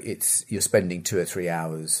so you're spending 2 or 3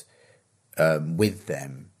 hours with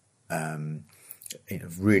them,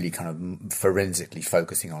 really kind of forensically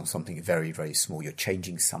focusing on something very, very small. You're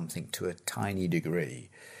changing something to a tiny degree,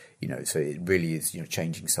 so it really is,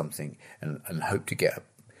 changing something and hope to get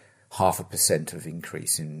 0.5% of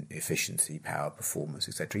increase in efficiency, power, performance,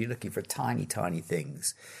 etc. You're looking for tiny, tiny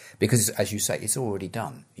things because, as you say, it's already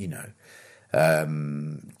done,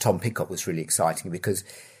 Tom Pidcock was really exciting because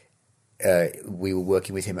we were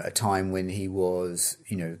working with him at a time when he was,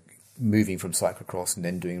 moving from cyclocross and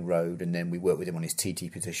then doing road, and then we worked with him on his TT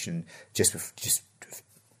position just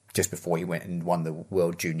before he went and won the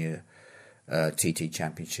World Junior TT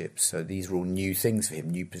Championships. So these were all new things for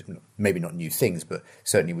him. Maybe not new things, but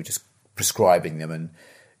certainly we're just prescribing them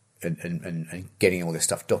and getting all this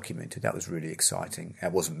stuff documented. That was really exciting.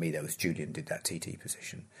 That wasn't me. That was Julian did that TT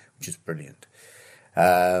position, which is brilliant.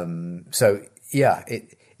 So yeah,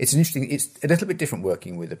 it's a little bit different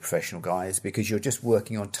working with the professional guys because you're just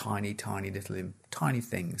working on tiny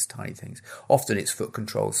things. Often it's foot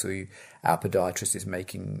control, so our podiatrist is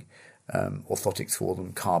making orthotics for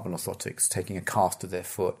them, carbon orthotics, taking a cast of their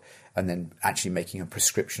foot and then actually making a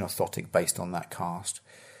prescription orthotic based on that cast,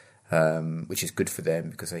 which is good for them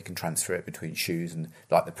because they can transfer it between shoes and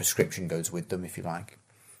like the prescription goes with them, if you like.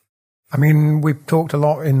 I mean, we've talked a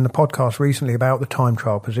lot in the podcast recently about the time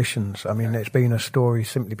trial positions. I mean, it's been a story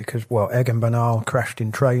simply because, Egan Bernal crashed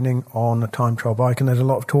in training on a time trial bike, and there's a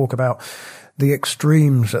lot of talk about the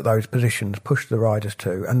extremes that those positions push the riders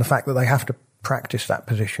to, and the fact that they have to practice that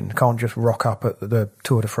position. They can't just rock up at the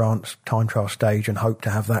Tour de France time trial stage and hope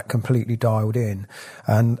to have that completely dialed in.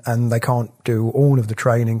 And they can't do all of the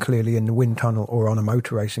training clearly in the wind tunnel or on a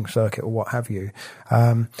motor racing circuit or what have you.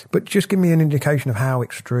 But just give me an indication of how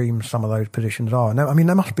extreme some of those positions are. Now, I mean,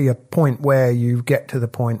 there must be a point where you get to the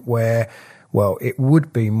point where, it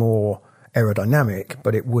would be more aerodynamic,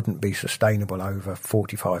 but it wouldn't be sustainable over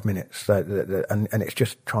 45 minutes. And it's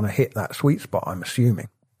just trying to hit that sweet spot, I'm assuming.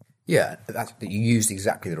 Yeah, you used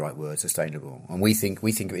exactly the right word, sustainable. And we think of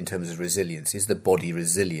it in terms of resilience. Is the body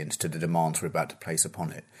resilient to the demands we're about to place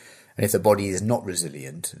upon it? And if the body is not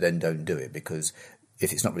resilient, then don't do it, because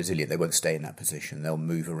if it's not resilient, they won't stay in that position. They'll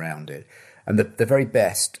move around it. And the very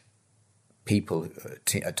best people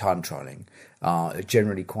at time trialing are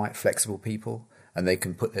generally quite flexible people, and they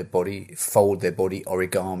can fold their body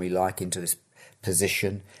origami-like into this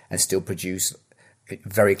position and still produce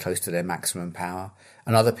very close to their maximum power.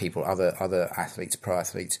 And other people, other athletes, pro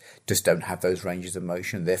athletes, just don't have those ranges of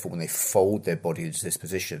motion. Therefore, when they fold their body into this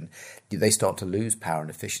position, they start to lose power and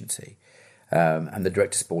efficiency. And the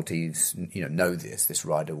director sportives, know this. This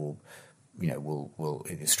rider will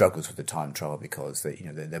struggles with the time trial because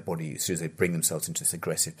their body, as soon as they bring themselves into this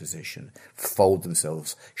aggressive position, fold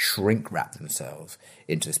themselves, shrink wrap themselves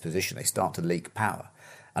into this position, they start to leak power,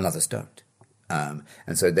 and others don't.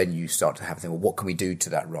 And so then you start to have to think, well, what can we do to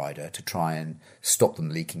that rider to try and stop them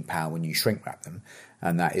leaking power when you shrink wrap them?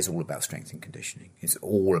 And that is all about strength and conditioning. It's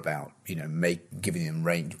all about, giving them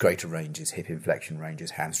greater ranges, hip inflection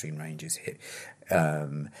ranges, hamstring ranges,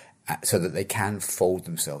 so that they can fold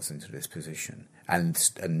themselves into this position and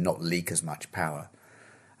not leak as much power.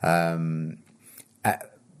 But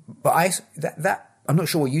I'm not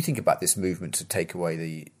sure what you think about this movement to take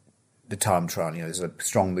away the time trial. There's a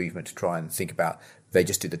strong movement to try and think about, they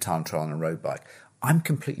just did the time trial on a road bike. I'm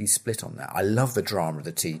completely split on that. I love the drama of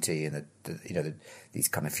the TT and these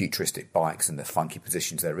kind of futuristic bikes and the funky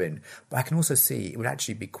positions they're in. But I can also see it would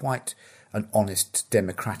actually be quite an honest,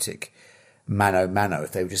 democratic mano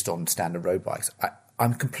if they were just on standard road bikes.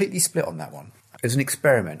 I'm completely split on that one. As an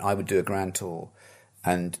experiment, I would do a grand tour,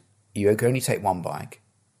 and you can only take one bike,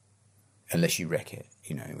 unless you wreck it,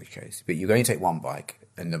 in which case. But you can only take one bike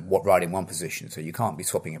and ride in one position, so you can't be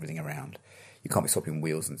swapping everything around. You can't be swapping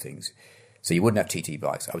wheels and things. So you wouldn't have TT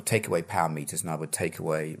bikes. I would take away power meters and I would take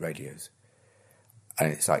away radios.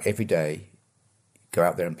 And it's like every day, go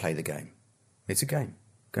out there and play the game. It's a game.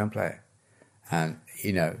 Go and play it. And,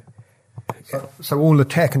 So all the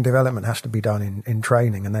tech and development has to be done in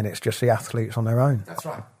training, and then it's just the athletes on their own. That's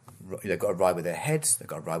right. They've got to ride with their heads. They've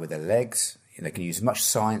got to ride with their legs. They can use as much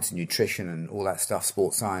science and nutrition and all that stuff,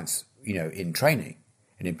 sports science, in training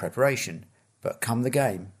and in preparation. But come the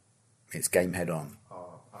game, it's game head on.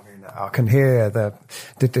 I can hear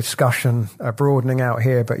the discussion broadening out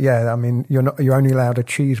here, but yeah, you're only allowed a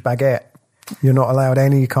cheese baguette. You're not allowed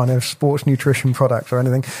any kind of sports nutrition products or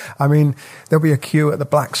anything. There'll be a queue at the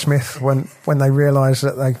blacksmith when they realise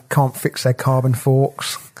that they can't fix their carbon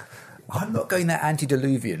forks. I'm not going that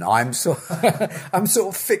antediluvian. I'm sort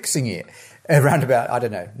of fixing it around about,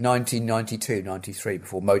 1992, 93,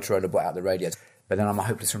 before Motorola brought out the radios. But then I'm a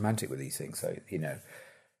hopeless romantic with these things, so,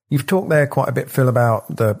 You've talked there quite a bit, Phil,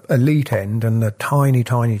 about the elite end and the tiny,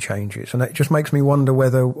 tiny changes. And it just makes me wonder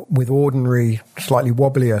whether with ordinary, slightly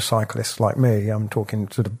wobblier cyclists like me, I'm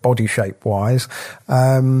talking sort of body shape wise,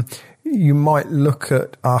 you might look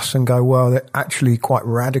at us and go, well, there actually quite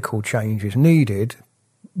radical changes needed.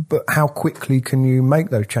 But how quickly can you make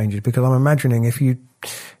those changes? Because I'm imagining if you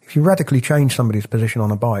radically change somebody's position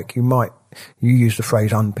on a bike, you use the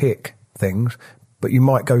phrase unpick things, but you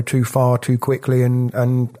might go too far too quickly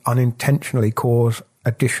and unintentionally cause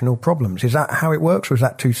additional problems. Is that how it works, or is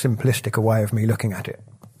that too simplistic a way of me looking at it?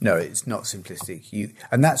 No, it's not simplistic.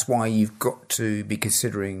 And that's why you've got to be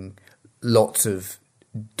considering lots of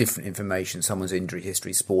different information, someone's injury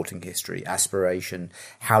history, sporting history, aspiration,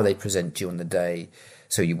 how they present to you on the day.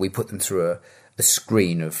 So we put them through a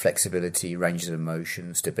screen of flexibility, ranges of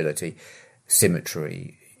motion, stability,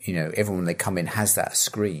 symmetry. Everyone when they come in has that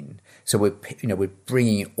screen. So we're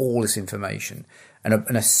bringing all this information, and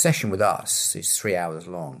a session with us is 3 hours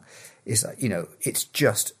long. It's it's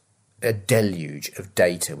just a deluge of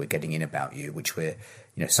data we're getting in about you, which we're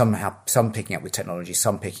some picking up with technology,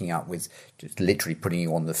 some picking up with just literally putting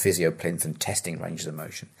you on the physio plinth and testing ranges of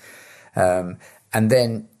motion, and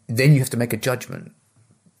then you have to make a judgment,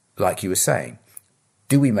 like you were saying.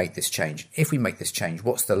 Do we make this change? If we make this change,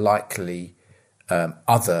 what's the likely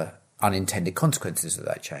other unintended consequences of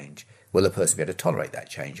that change? Will the person be able to tolerate that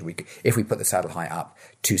change? If we put the saddle height up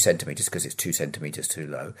 2 centimetres because it's 2 centimetres too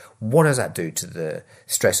low, what does that do to the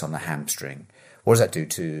stress on the hamstring? What does that do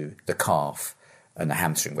to the calf and the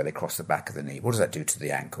hamstring where they cross the back of the knee? What does that do to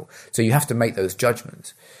the ankle? So you have to make those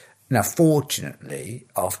judgments. Now, fortunately,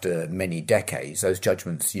 after many decades, those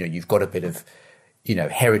judgments, you've got a bit of,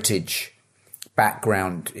 heritage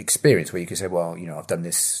background experience where you can say, well, I've done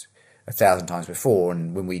this 1,000 times before,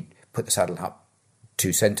 and when we put the saddle up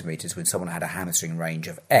 2 centimetres when someone had a hamstring range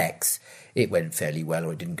of X, it went fairly well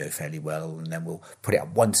or it didn't go fairly well, and then we'll put it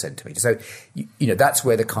up 1 centimetre. So, that's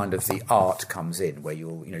where the kind of the art comes in, where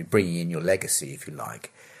you're bringing in your legacy, if you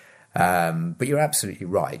like. But you're absolutely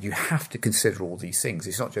right. You have to consider all these things.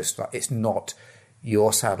 It's not just like, it's not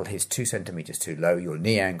your saddle hits 2 centimetres too low, your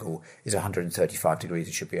knee angle is 135 degrees,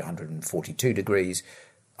 it should be 142 degrees,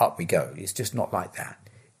 up we go. It's just not like that.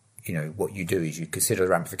 What you do is you consider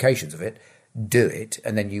the ramifications of it, do it,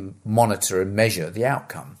 and then you monitor and measure the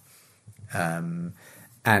outcome. And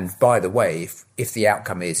by the way, if the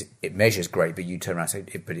outcome is it measures great, but you turn around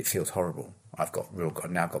and say, but it feels horrible, I've got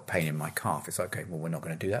pain in my calf, it's okay, well, we're not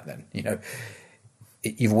going to do that then.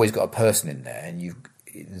 You've always got a person in there, and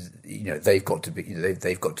they've got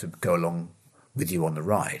to go along with you on the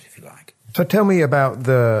ride, if you like. So tell me about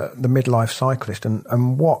the Midlife Cyclist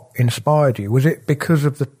and what inspired you. Was it because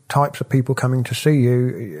of the types of people coming to see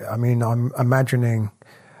you? I mean, I'm imagining,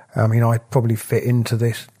 I probably fit into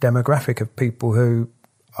this demographic of people who,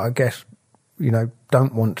 I guess,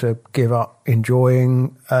 don't want to give up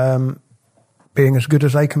enjoying being as good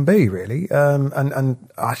as they can be, really. And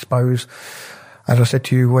I suppose, as I said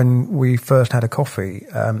to you when we first had a coffee,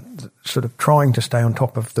 sort of trying to stay on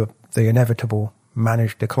top of the inevitable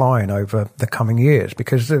managed decline over the coming years,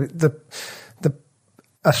 because the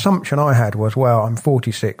assumption I had was, well, I'm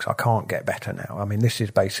 46, I can't get better now. I mean, this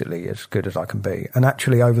is basically as good as I can be. And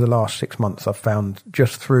actually, over the last 6 months, I've found,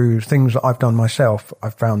 just through things that I've done myself,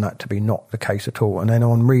 I've found that to be not the case at all. And then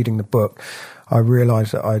on reading the book, I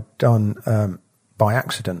realised that I'd done by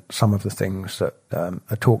accident some of the things that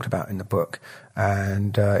are talked about in the book,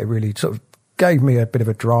 and it really sort of gave me a bit of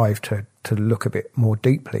a drive to look a bit more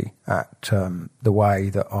deeply at the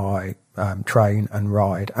way that I train and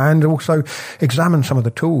ride, and also examine some of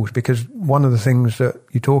the tools, because one of the things that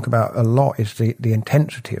you talk about a lot is the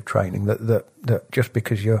intensity of training, that just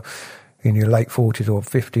because you're in your late 40s or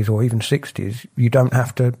 50s or even 60s, you don't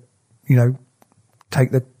have to,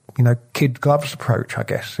 take the kid gloves approach, I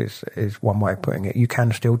guess, is one way of putting it. You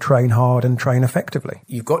can still train hard and train effectively.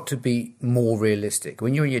 You've got to be more realistic.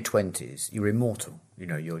 When you're in your 20s, you're immortal.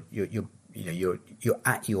 You're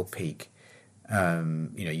at your peak.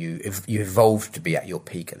 You evolved to be at your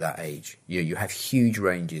peak at that age. You have huge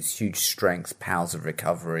ranges, huge strength, powers of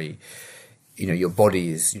recovery. Your body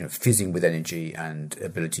is fizzing with energy and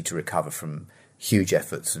ability to recover from huge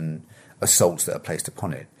efforts and assaults that are placed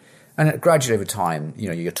upon it. And gradually over time,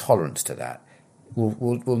 your tolerance to that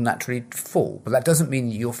will naturally fall. But that doesn't mean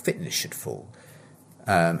your fitness should fall.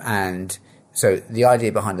 And so the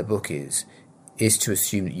idea behind the book is to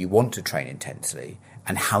assume that you want to train intensely,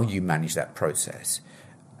 and how you manage that process.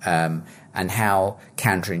 And how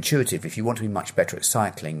counterintuitive, if you want to be much better at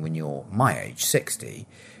cycling when you're my age, 60,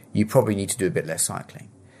 you probably need to do a bit less cycling.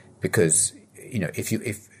 Because,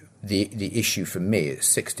 if the issue for me at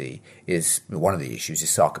 60 is, one of the issues is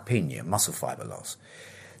sarcopenia, muscle fiber loss.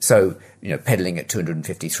 So, pedaling at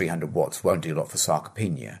 250, 300 watts won't do a lot for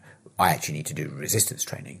sarcopenia. I actually need to do resistance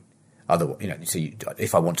training. Otherwise,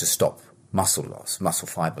 if I want to stop muscle loss, muscle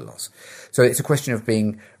fiber loss. So it's a question of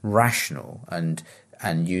being rational and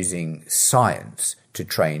using science to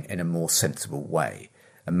train in a more sensible way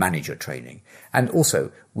and manage your training. And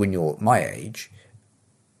also, when you're my age,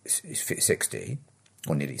 60,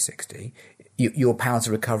 or nearly 60, your powers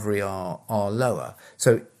of recovery are lower.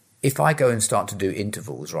 So if I go and start to do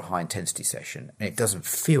intervals or a high intensity session and it doesn't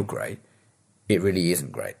feel great, it really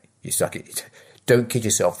isn't great. Don't kid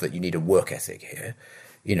yourself that you need a work ethic here.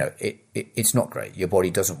 It's not great. Your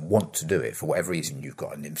body doesn't want to do it for whatever reason. You've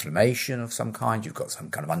got an inflammation of some kind. You've got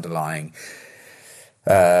some kind of underlying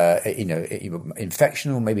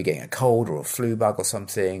infection, or maybe getting a cold or a flu bug or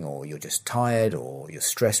something, or you're just tired, or you're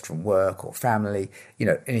stressed from work or family,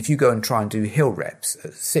 and if you go and try and do hill reps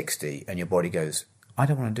at 60 and your body goes, I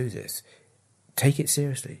don't want to do this, take it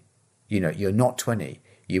seriously. You're not 20.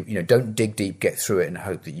 Don't dig deep, get through it and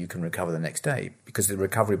hope that you can recover the next day, because the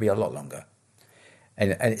recovery will be a lot longer.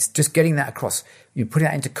 And it's just getting that across, putting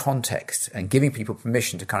that into context and giving people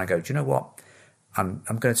permission to kind of go, do you know what? I'm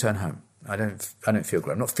going to turn home. I don't feel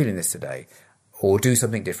great. I'm not feeling this today. Or do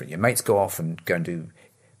something different. Your mates go off and go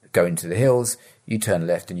into the hills. You turn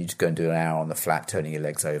left and you just go and do an hour on the flat, turning your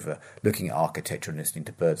legs over, looking at architecture and listening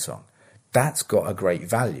to birdsong. That's got a great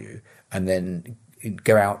value. And then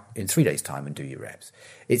go out in 3 days' time and do your reps.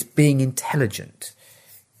 It's being intelligent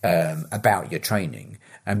about your training,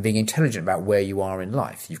 and being intelligent about where you are in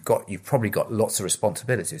life. You've probably got lots of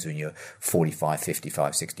responsibilities when you're 45,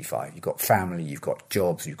 55, 65. You've got family, you've got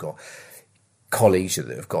jobs, colleagues that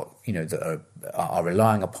have got, that are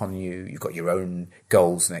relying upon you. You've got your own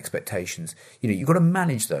goals and expectations. You've got to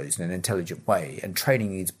manage those in an intelligent way. And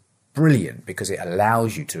training is brilliant because it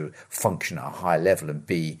allows you to function at a high level and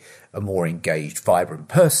be a more engaged, vibrant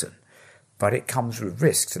person. But it comes with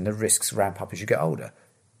risks, and the risks ramp up as you get older.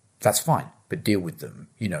 That's fine, but deal with them,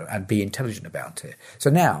 and be intelligent about it. So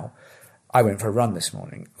now I went for a run this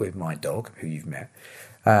morning with my dog, who you've met.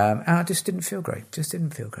 And I just didn't feel great. I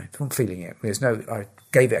wasn't feeling it. I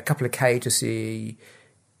gave it a couple of K to see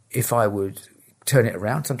if I would turn it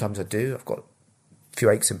around. Sometimes I do. I've got a few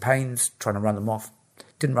aches and pains, trying to run them off.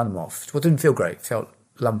 Didn't run them off. Well, didn't feel great. Felt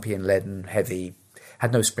lumpy and leaden, heavy.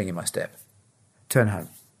 Had no spring in my step. Turn home.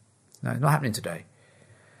 No, not happening today.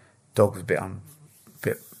 Dog was a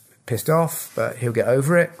bit pissed off, but he'll get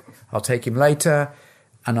over it. I'll take him later.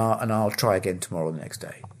 And I'll try again tomorrow or the next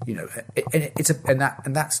day.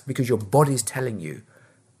 And that's because your body's telling you,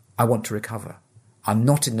 I want to recover. I'm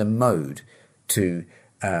not in the mode to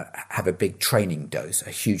have a big training dose,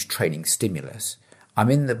 a huge training stimulus. I'm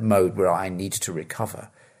in the mode where I need to recover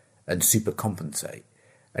and supercompensate,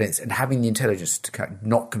 and having the intelligence to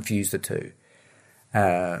not confuse the two.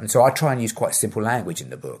 And so I try and use quite simple language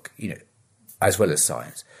in the book, as well as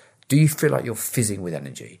science. Do you feel like you're fizzing with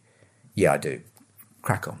energy? Yeah, I do.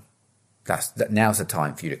 Crack on. Now's the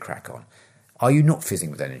time for you to crack on. Are you not fizzing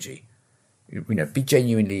with energy? Be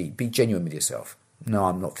genuine with yourself. No,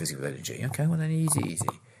 I'm not fizzing with energy. Okay, well then easy.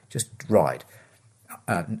 Just ride.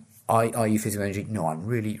 Are you fizzing with energy? No, I'm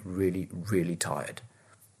really, really, really tired.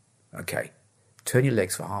 Okay, turn your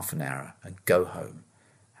legs for half an hour and go home.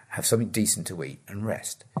 Have something decent to eat and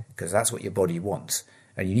rest, because that's what your body wants.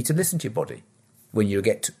 And you need to listen to your body when you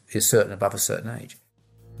get above a certain age.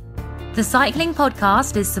 The Cycling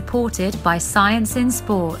Podcast is supported by Science in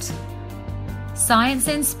Sport. Science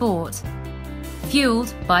in Sport.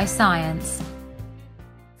 Fueled by science.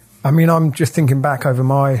 I mean, I'm just thinking back over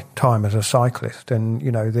my time as a cyclist and,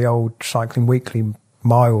 the old Cycling Weekly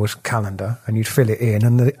miles calendar, and you'd fill it in,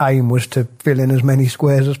 and the aim was to fill in as many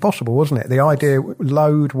squares as possible, wasn't it? The idea,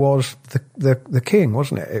 load was the king,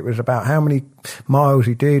 wasn't it? It was about how many miles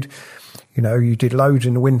you did. You did loads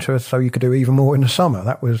in the winter, so you could do even more in the summer.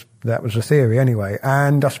 That was the theory anyway.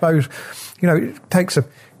 And I suppose, it takes to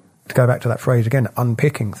go back to that phrase again,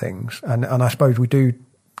 unpicking things. And I suppose we do,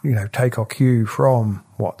 take our cue from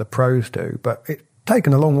what the pros do, but it's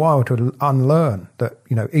taken a long while to unlearn that,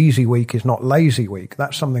 easy week is not lazy week.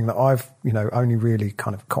 That's something that I've, only really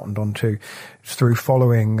kind of cottoned onto through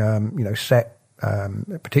following, set,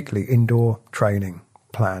 particularly indoor training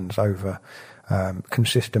plans over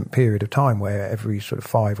consistent period of time, where every sort of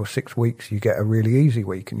 5 or 6 weeks you get a really easy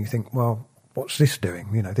week and you think, well, what's this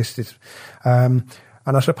doing? This is, and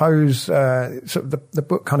I suppose sort of the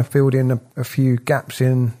book kind of filled in a few gaps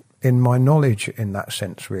in my knowledge in that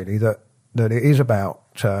sense, really, that it is about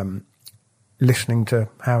listening to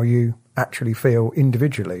how you actually feel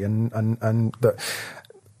individually, and that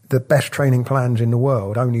the best training plans in the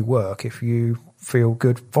world only work if you feel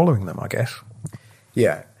good following them, I guess.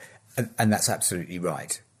 Yeah. And that's absolutely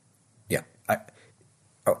right. Yeah.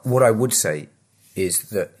 What I would say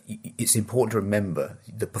is that it's important to remember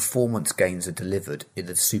the performance gains are delivered in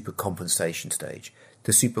the supercompensation stage.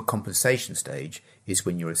 The supercompensation stage is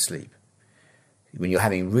when you're asleep. When you're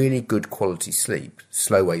having really good quality sleep,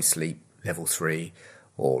 slow wave sleep, level 3,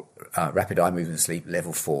 or rapid eye movement sleep,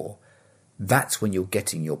 level 4, that's when you're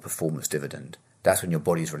getting your performance dividend. That's when your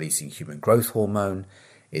body's releasing human growth hormone.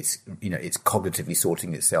 It's cognitively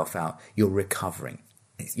sorting itself out. You're recovering.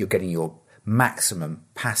 You're getting your maximum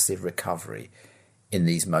passive recovery in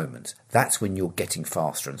these moments. That's when you're getting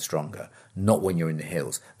faster and stronger, not when you're in the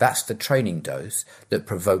hills. That's the training dose that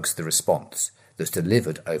provokes the response that's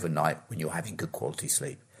delivered overnight when you're having good quality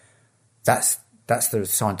sleep. That's the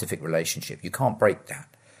scientific relationship. You can't break that.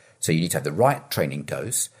 So you need to have the right training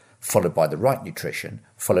dose, followed by the right nutrition,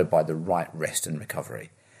 followed by the right rest and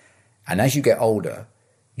recovery. And as you get older,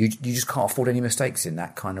 you just can't afford any mistakes in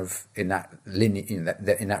that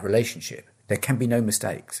relationship. There can be no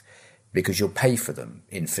mistakes, because you'll pay for them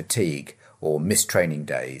in fatigue or missed training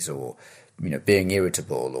days, or being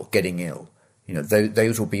irritable or getting ill.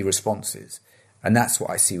 Those will be responses, and that's what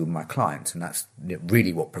I see with my clients, and that's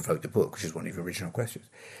really what provoked the book, which is one of your original questions.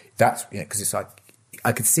 That's because it's like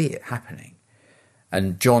I could see it happening,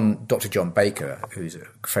 and Dr. John Baker, who's a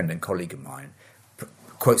friend and colleague of mine,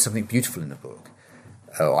 quotes something beautiful in the book.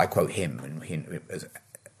 I quote him, and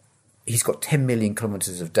he's got 10 million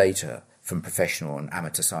kilometres of data from professional and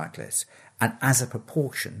amateur cyclists. And as a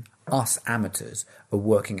proportion, us amateurs are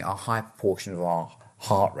working at a higher proportion of our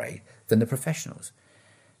heart rate than the professionals.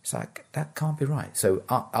 It's like, that can't be right. So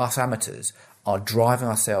us amateurs are driving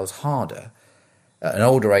ourselves harder at an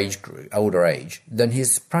older age than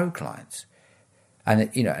his pro clients.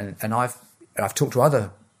 And and I've talked to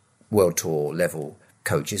other world tour level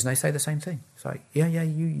coaches, and they say the same thing. It's like,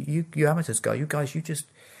 you amateurs go, you guys,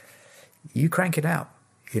 you crank it out,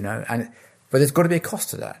 but there's got to be a cost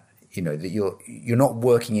to that, that you're not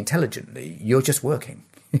working intelligently, you're just working,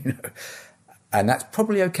 and that's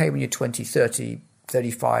probably okay when you're 20, 30,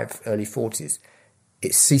 35, early 40s.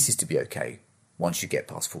 It ceases to be okay once you get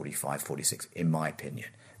past 45, 46, in my opinion.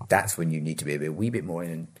 That's when you need to be a wee bit more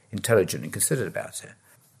intelligent and considerate about it.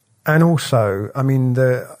 And also, I mean,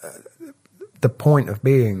 the point of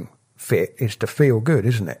being fit is to feel good,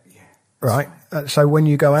 isn't it? Right? So when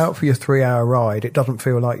you go out for your 3-hour ride, it doesn't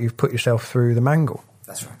feel like you've put yourself through the mangle.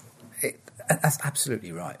 That's right. That's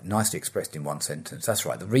absolutely right. Nicely expressed in one sentence. That's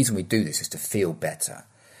right. The reason we do this is to feel better,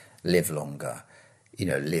 live longer,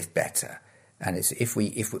 live better. And if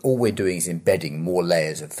we all we're doing is embedding more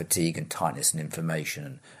layers of fatigue and tightness and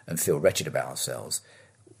inflammation and feel wretched about ourselves,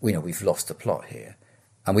 we've lost the plot here.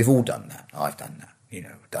 And we've all done that. I've done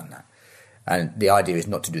that, done that. And the idea is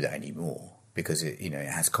not to do that anymore, because it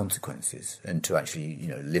has consequences, and to actually,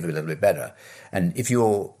 live a little bit better. And if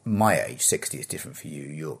you're my age, 60 is different for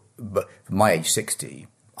you. But for my age, 60,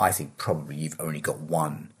 I think probably you've only got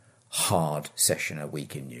one hard session a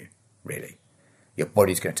week in you, really. Your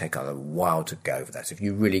body's going to take a while to go over that. So if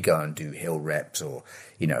you really go and do hill reps or,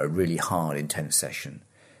 a really hard, intense session,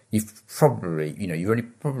 you've probably, you've only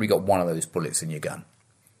probably got one of those bullets in your gun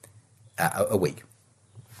a week.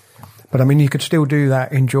 But I mean, you could still do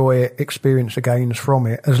that, enjoy it, experience the gains from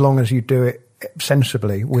it, as long as you do it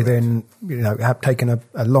sensibly within, have taken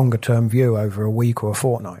a longer term view over a week or a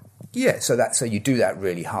fortnight. Yeah, so you do that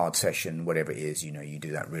really hard session, whatever it is, you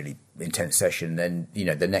do that really intense session, then,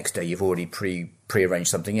 the next day you've already pre-arranged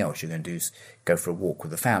something else. You're going to go for a walk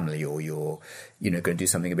with the family, or you're, going to do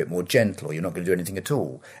something a bit more gentle, or you're not going to do anything at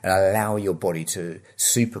all, and allow your body to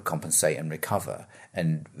super compensate and recover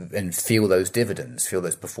and feel those dividends, feel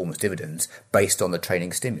those performance dividends based on the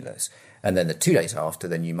training stimulus. And then the 2 days after,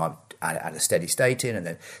 then you might add a steady state in, and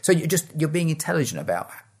then, so you're being intelligent about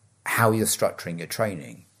how you're structuring your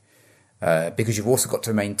training. Because you've also got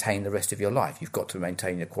to maintain the rest of your life. You've got to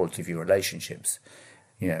maintain the quality of your relationships,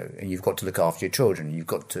 and you've got to look after your children. You've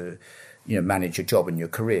got to, manage your job and your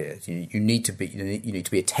career. You need to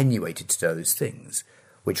be attenuated to those things,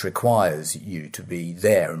 which requires you to be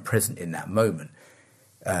there and present in that moment.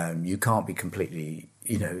 You can't be completely,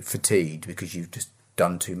 fatigued because you've just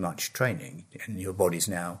done too much training and your body's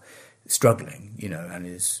now struggling, and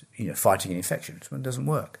is, fighting an infection. It doesn't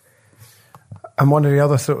work. And one of the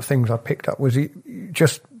other sort of things I picked up was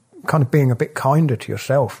just kind of being a bit kinder to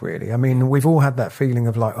yourself, really. I mean, we've all had that feeling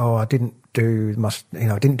of like, I didn't do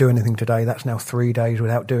anything today. That's now 3 days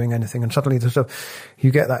without doing anything. And suddenly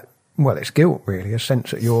you get that, well, it's guilt, really, a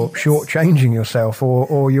sense that you're shortchanging yourself,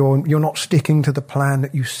 or you're not sticking to the plan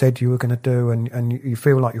that you said you were going to do, and you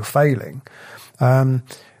feel like you're failing.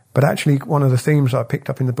 But actually, one of the themes I picked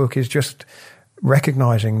up in the book is just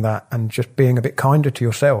recognizing that and just being a bit kinder to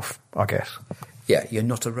yourself, I guess. Yeah, you're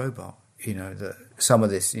not a robot. That some of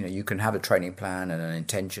this, you can have a training plan and an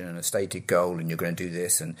intention and a stated goal, and you're going to do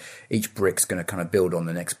this, and each brick's going to kind of build on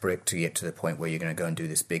the next brick to get to the point where you're going to go and do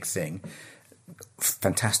this big thing.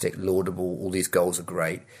 Fantastic, laudable, all these goals are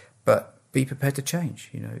great, but be prepared to change.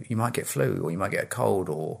 You might get flu, or you might get a cold,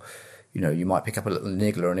 or, you might pick up a little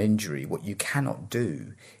niggle or an injury. What you cannot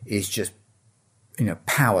do is just,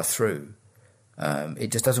 power through.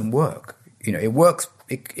 It just doesn't work. It works.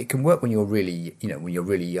 It can work when you're really, when you're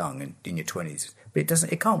really young and in your 20s. But it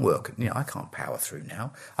doesn't. It can't work. I can't power through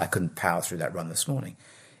now. I couldn't power through that run this morning.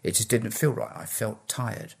 It just didn't feel right. I felt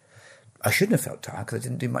tired. I shouldn't have felt tired because I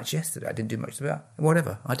didn't do much yesterday. I didn't do much about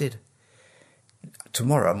whatever I did.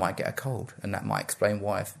 Tomorrow I might get a cold, and that might explain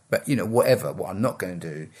why. But whatever. What I'm not going to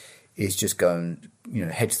do is just go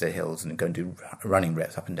and head to the hills and go and do running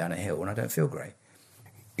reps up and down a hill when I don't feel great.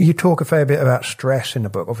 You talk a fair bit about stress in the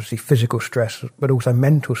book, obviously physical stress, but also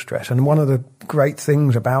mental stress. And one of the great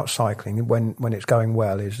things about cycling when it's going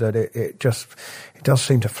well is that it does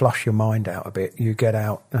seem to flush your mind out a bit. You get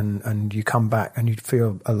out and you come back and you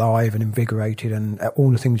feel alive and invigorated, and all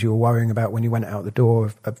the things you were worrying about when you went out the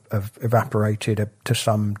door have evaporated to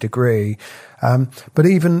some degree. But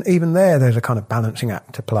even there's a kind of balancing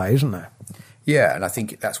act to play, isn't there? Yeah, and I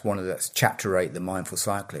think that's that's chapter 8, the mindful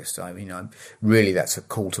cyclist. I mean, really, that's a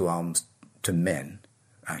call to arms to men,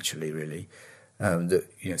 actually, really. That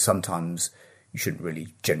sometimes you shouldn't really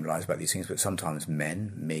generalise about these things, but sometimes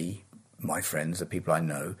men, me, my friends, the people I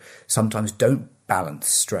know, sometimes don't balance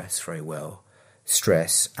stress very well.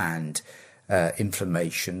 Stress and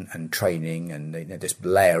inflammation and training, and just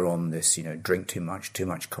layer on this, drink too much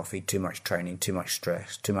coffee, too much training, too much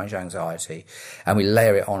stress, too much anxiety, and we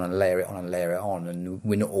layer it on and layer it on and layer it on, and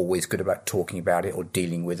we're not always good about talking about it or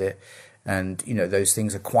dealing with it, and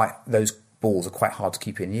those balls are quite hard to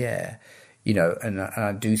keep in the air, and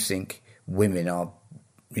I do think women are,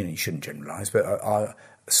 you shouldn't generalise, but are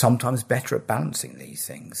sometimes better at balancing these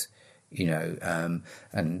things.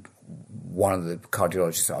 And one of the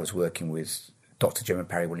cardiologists that I was working with, Dr. Gemma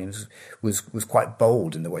Parry-Williams, was quite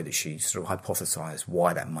bold in the way that she sort of hypothesised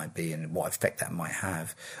why that might be and what effect that might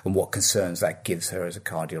have and what concerns that gives her as a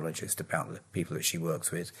cardiologist about the people that she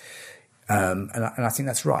works with. And I think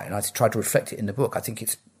that's right. And I tried to reflect it in the book. I think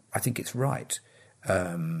it's right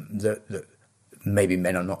that maybe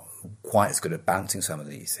men are not quite as good at balancing some of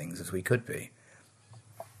these things as we could be.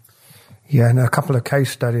 Yeah, and a couple of case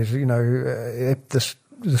studies, if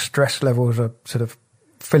the stress levels are sort of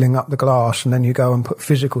filling up the glass, and then you go and put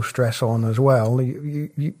physical stress on as well.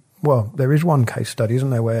 Well, there is one case study,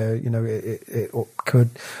 isn't there, where it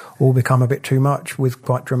could all become a bit too much with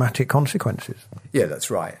quite dramatic consequences. Yeah, that's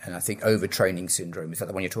right. And I think overtraining syndrome, is that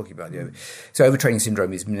the one you're talking about? So overtraining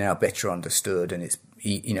syndrome is now better understood, and it's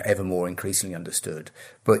ever more increasingly understood.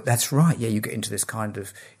 But that's right. Yeah, you get into this kind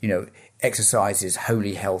of exercise is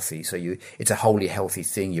wholly healthy. So it's a wholly healthy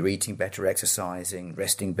thing. You're eating better, exercising,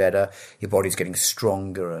 resting better. Your body's getting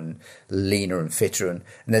stronger and leaner and fitter. And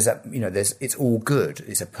there's that, it's all good.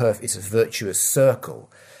 It's a virtuous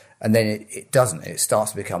circle. And then it doesn't. It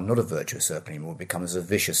starts to become not a virtuous circle anymore. It becomes a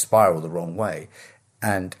vicious spiral the wrong way.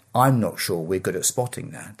 And I'm not sure we're good at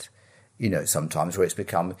spotting that. Sometimes where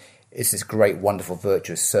it's this great, wonderful,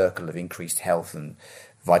 virtuous circle of increased health and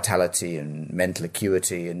vitality and mental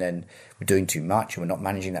acuity, and then we're doing too much and we're not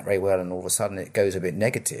managing that very well, and all of a sudden it goes a bit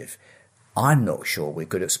negative. I'm not sure we're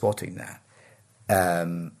good at spotting that.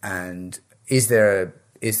 And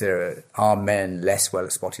are men less well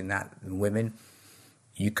at spotting that than women?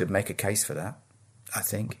 You could make a case for that, I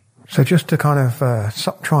think. So just to kind of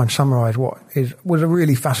try and summarise what was a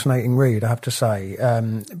really fascinating read, I have to say.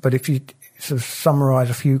 But if you sort of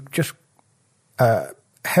summarise a few just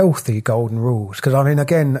healthy golden rules, because I mean,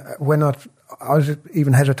 again, when I was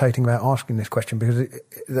even hesitating about asking this question, because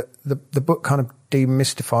the book kind of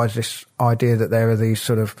demystifies this idea that there are these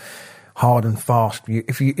sort of hard and fast.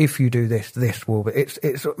 If you do this will. But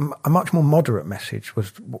it's a much more moderate message was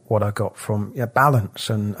what I got from balance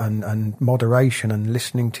and moderation and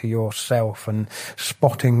listening to yourself and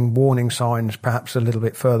spotting warning signs perhaps a little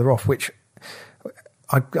bit further off, which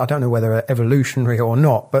I don't know whether they're evolutionary or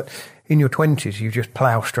not, but in your 20s, you just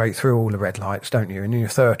plough straight through all the red lights, don't you? And in your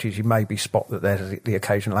 30s, you maybe spot that there's the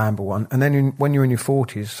occasional amber one. And then when you're in your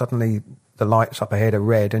 40s, suddenly the lights up ahead are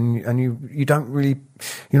red, and you're not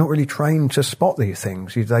really trained to spot these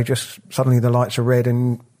things. Suddenly the lights are red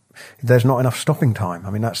and there's not enough stopping time. I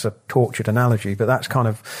mean, that's a tortured analogy, but that's kind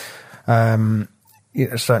of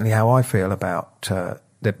certainly how I feel about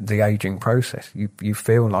the aging process. You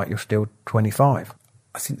feel like you're still 25.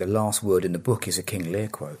 I think the last word in the book is a King Lear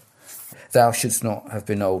quote. Thou shouldst not have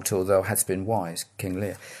been old till thou hadst been wise, King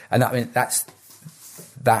Lear. And I mean,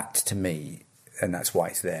 that to me, and that's why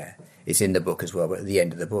it's there. It's in the book as well, but at the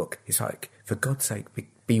end of the book, it's like, for God's sake,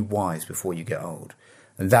 be wise before you get old.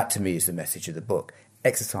 And that to me is the message of the book.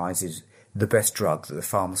 Exercise is the best drug that the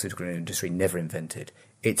pharmaceutical industry never invented.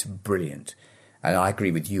 It's brilliant. And I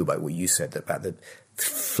agree with you about what you said about the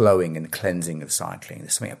flowing and cleansing of cycling.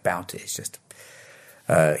 There's something about it. It's just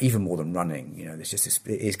even more than running. There's just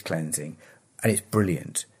it is cleansing, and it's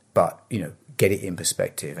brilliant. But get it in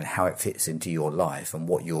perspective and how it fits into your life and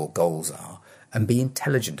what your goals are, and be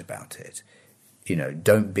intelligent about it.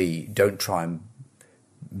 Don't try and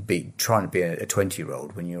be trying to be a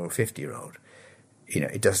 20-year-old when you're a 50-year-old.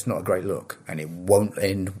 It does not a great look, and it won't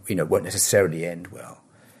end. Won't necessarily end well.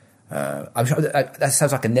 I'm sure that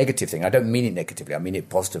sounds like a negative thing. I don't mean it negatively. I mean it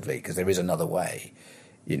positively, because there is another way.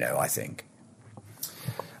 I think.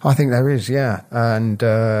 I think there is, yeah, and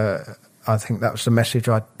I think that was the message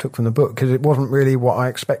I took from the book, because it wasn't really what I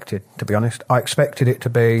expected, to be honest. I expected it to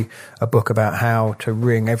be a book about how to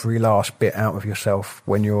wring every last bit out of yourself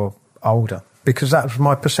when you're older, because that was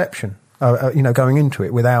my perception, going into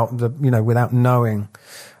it without knowing,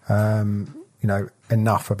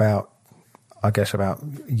 enough about, I guess, about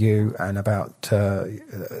you and about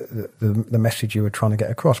the message you were trying to get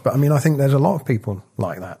across. But I mean, I think there's a lot of people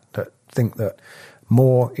like that think that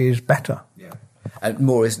more is better. Yeah, and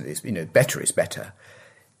more isn't it? Better is better.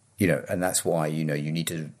 and that's why, you need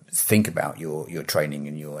to think about your training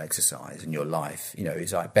and your exercise and your life.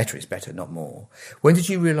 It's like better is better, not more. When did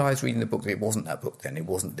you realise reading the book that it wasn't that book then? It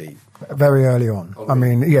wasn't the... Very early on. Oh, really? I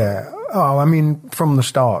mean, yeah. Oh, I mean, from the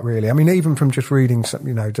start, really. I mean, even from just reading, some,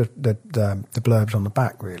 the blurbs on the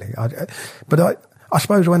back, really. But I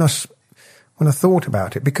suppose when I thought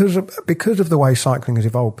about it, because of the way cycling has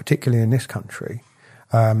evolved, particularly in this country,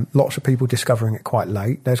 lots of people discovering it quite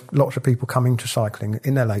late. There's lots of people coming to cycling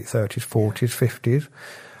in their late 30s, 40s, 50s,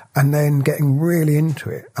 and then getting really into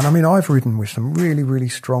it. And I mean, I've ridden with some really, really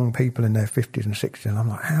strong people in their 50s and 60s, and I'm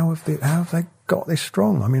like, how have they got this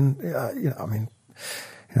strong? I mean,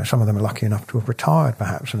 some of them are lucky enough to have retired,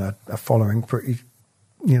 perhaps, and are following pretty,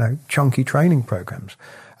 chunky training programs.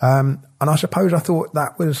 And I suppose I thought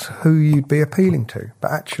that was who you'd be appealing to,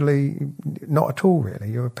 but actually not at all,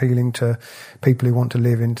 really. You're appealing to people who want to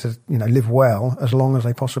live well as long as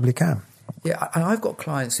they possibly can. Yeah, and I've got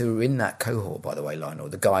clients who are in that cohort, by the way, Lionel,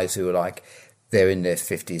 the guys who are like, they're in their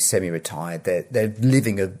 50s, semi-retired, they're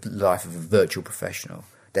living a life of a virtual professional.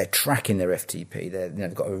 They're tracking their FTP,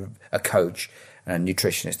 they've got a coach and a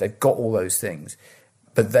nutritionist, they've got all those things.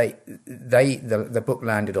 But the book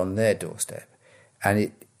landed on their doorstep,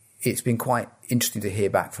 and it's been quite interesting to hear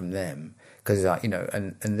back from them, because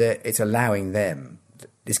it's allowing them,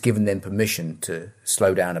 it's given them permission to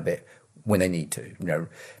slow down a bit when they need to,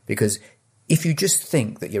 because if you just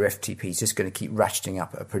think that your FTP is just going to keep ratcheting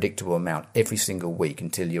up at a predictable amount every single week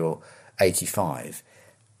until you're 85,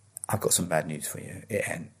 I've got some bad news for you.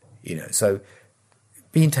 So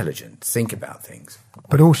be intelligent, think about things.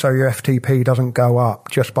 But also your FTP doesn't go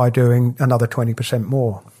up just by doing another 20%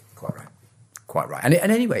 more. Quite right. And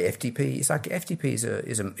anyway, FTP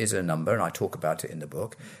is a number, and I talk about it in the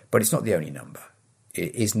book, but it's not the only number.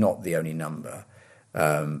 It is not the only number.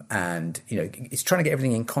 And it's trying to get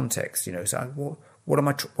everything in context. So what am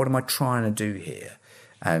I trying to do here,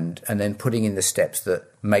 and then putting in the steps that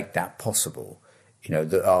make that possible.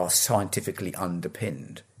 That are scientifically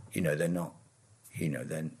underpinned. They're not.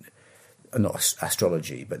 They're not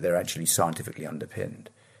astrology, but they're actually scientifically underpinned.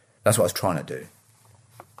 That's what I was trying to do.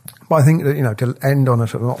 But I think that, to end on a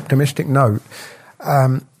sort of optimistic note,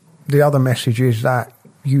 the other message is that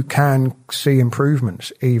you can see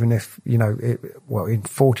improvements, even if, in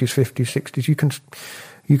 40s, 50s, 60s,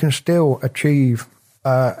 you can still achieve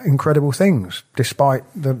incredible things despite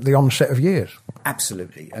the onset of years.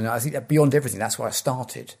 Absolutely. And I think that beyond everything, that's why I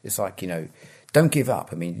started. It's like, don't give up.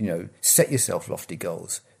 I mean, set yourself lofty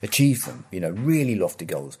goals, achieve them, really lofty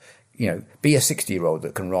goals. Be a 60-year-old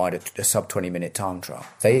that can ride a sub 20-minute time trial.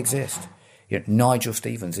 They exist. Nigel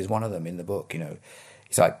Stevens is one of them in the book.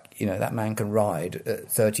 He's like, that man can ride at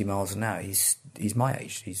 30 miles an hour. He's my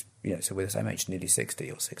age. He's, so we're the same age, nearly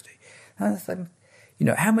 60 or 60. And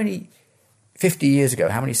how many 50 years ago,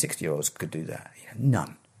 how many 60-year-olds could do that?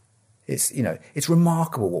 None. It's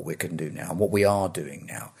remarkable what we can do now and what we are doing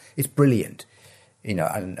now. It's brilliant. And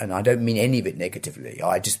I don't mean any of it negatively.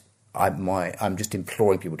 I'm just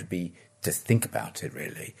imploring people to think about it,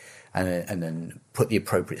 really, and then put the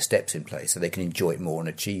appropriate steps in place so they can enjoy it more and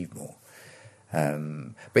achieve more.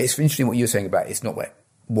 But it's interesting what you're saying about it's not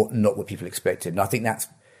what people expected, and I think that's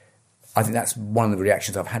one of the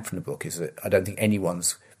reactions I've had from the book, is that I don't think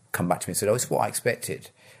anyone's come back to me and said, "Oh, it's what I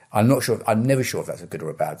expected." I'm never sure if that's a good or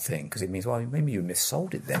a bad thing, because it means, well, maybe you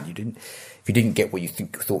missold it then. If you didn't get what you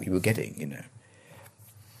thought you were getting,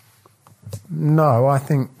 No, I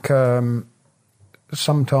think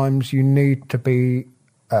sometimes you need to be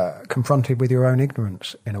confronted with your own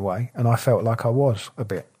ignorance in a way, and I felt like I was a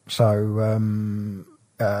bit. So,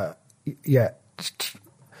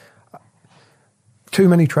 too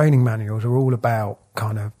many training manuals are all about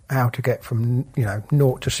kind of how to get from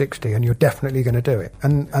 0 to 60, and you're definitely going to do it.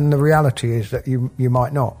 And the reality is that you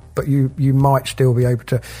might not, but you might still be able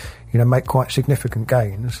to make quite significant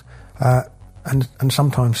gains. And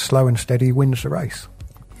sometimes slow and steady wins the race.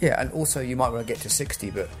 Yeah, and also you might want to get to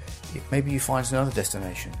 60, but maybe you find another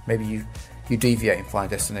destination. Maybe you deviate and find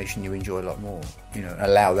a destination you enjoy a lot more.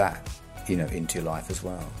 Allow that, into your life as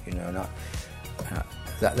well. And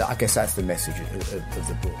I guess that's the message of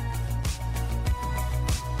the book.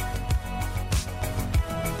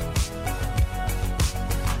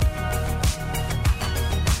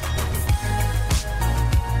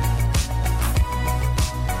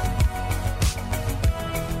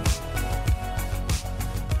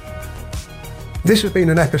 This has been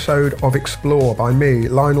an episode of Explore by me,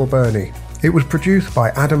 Lionel Burney. It was produced by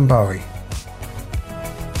Adam Bowie.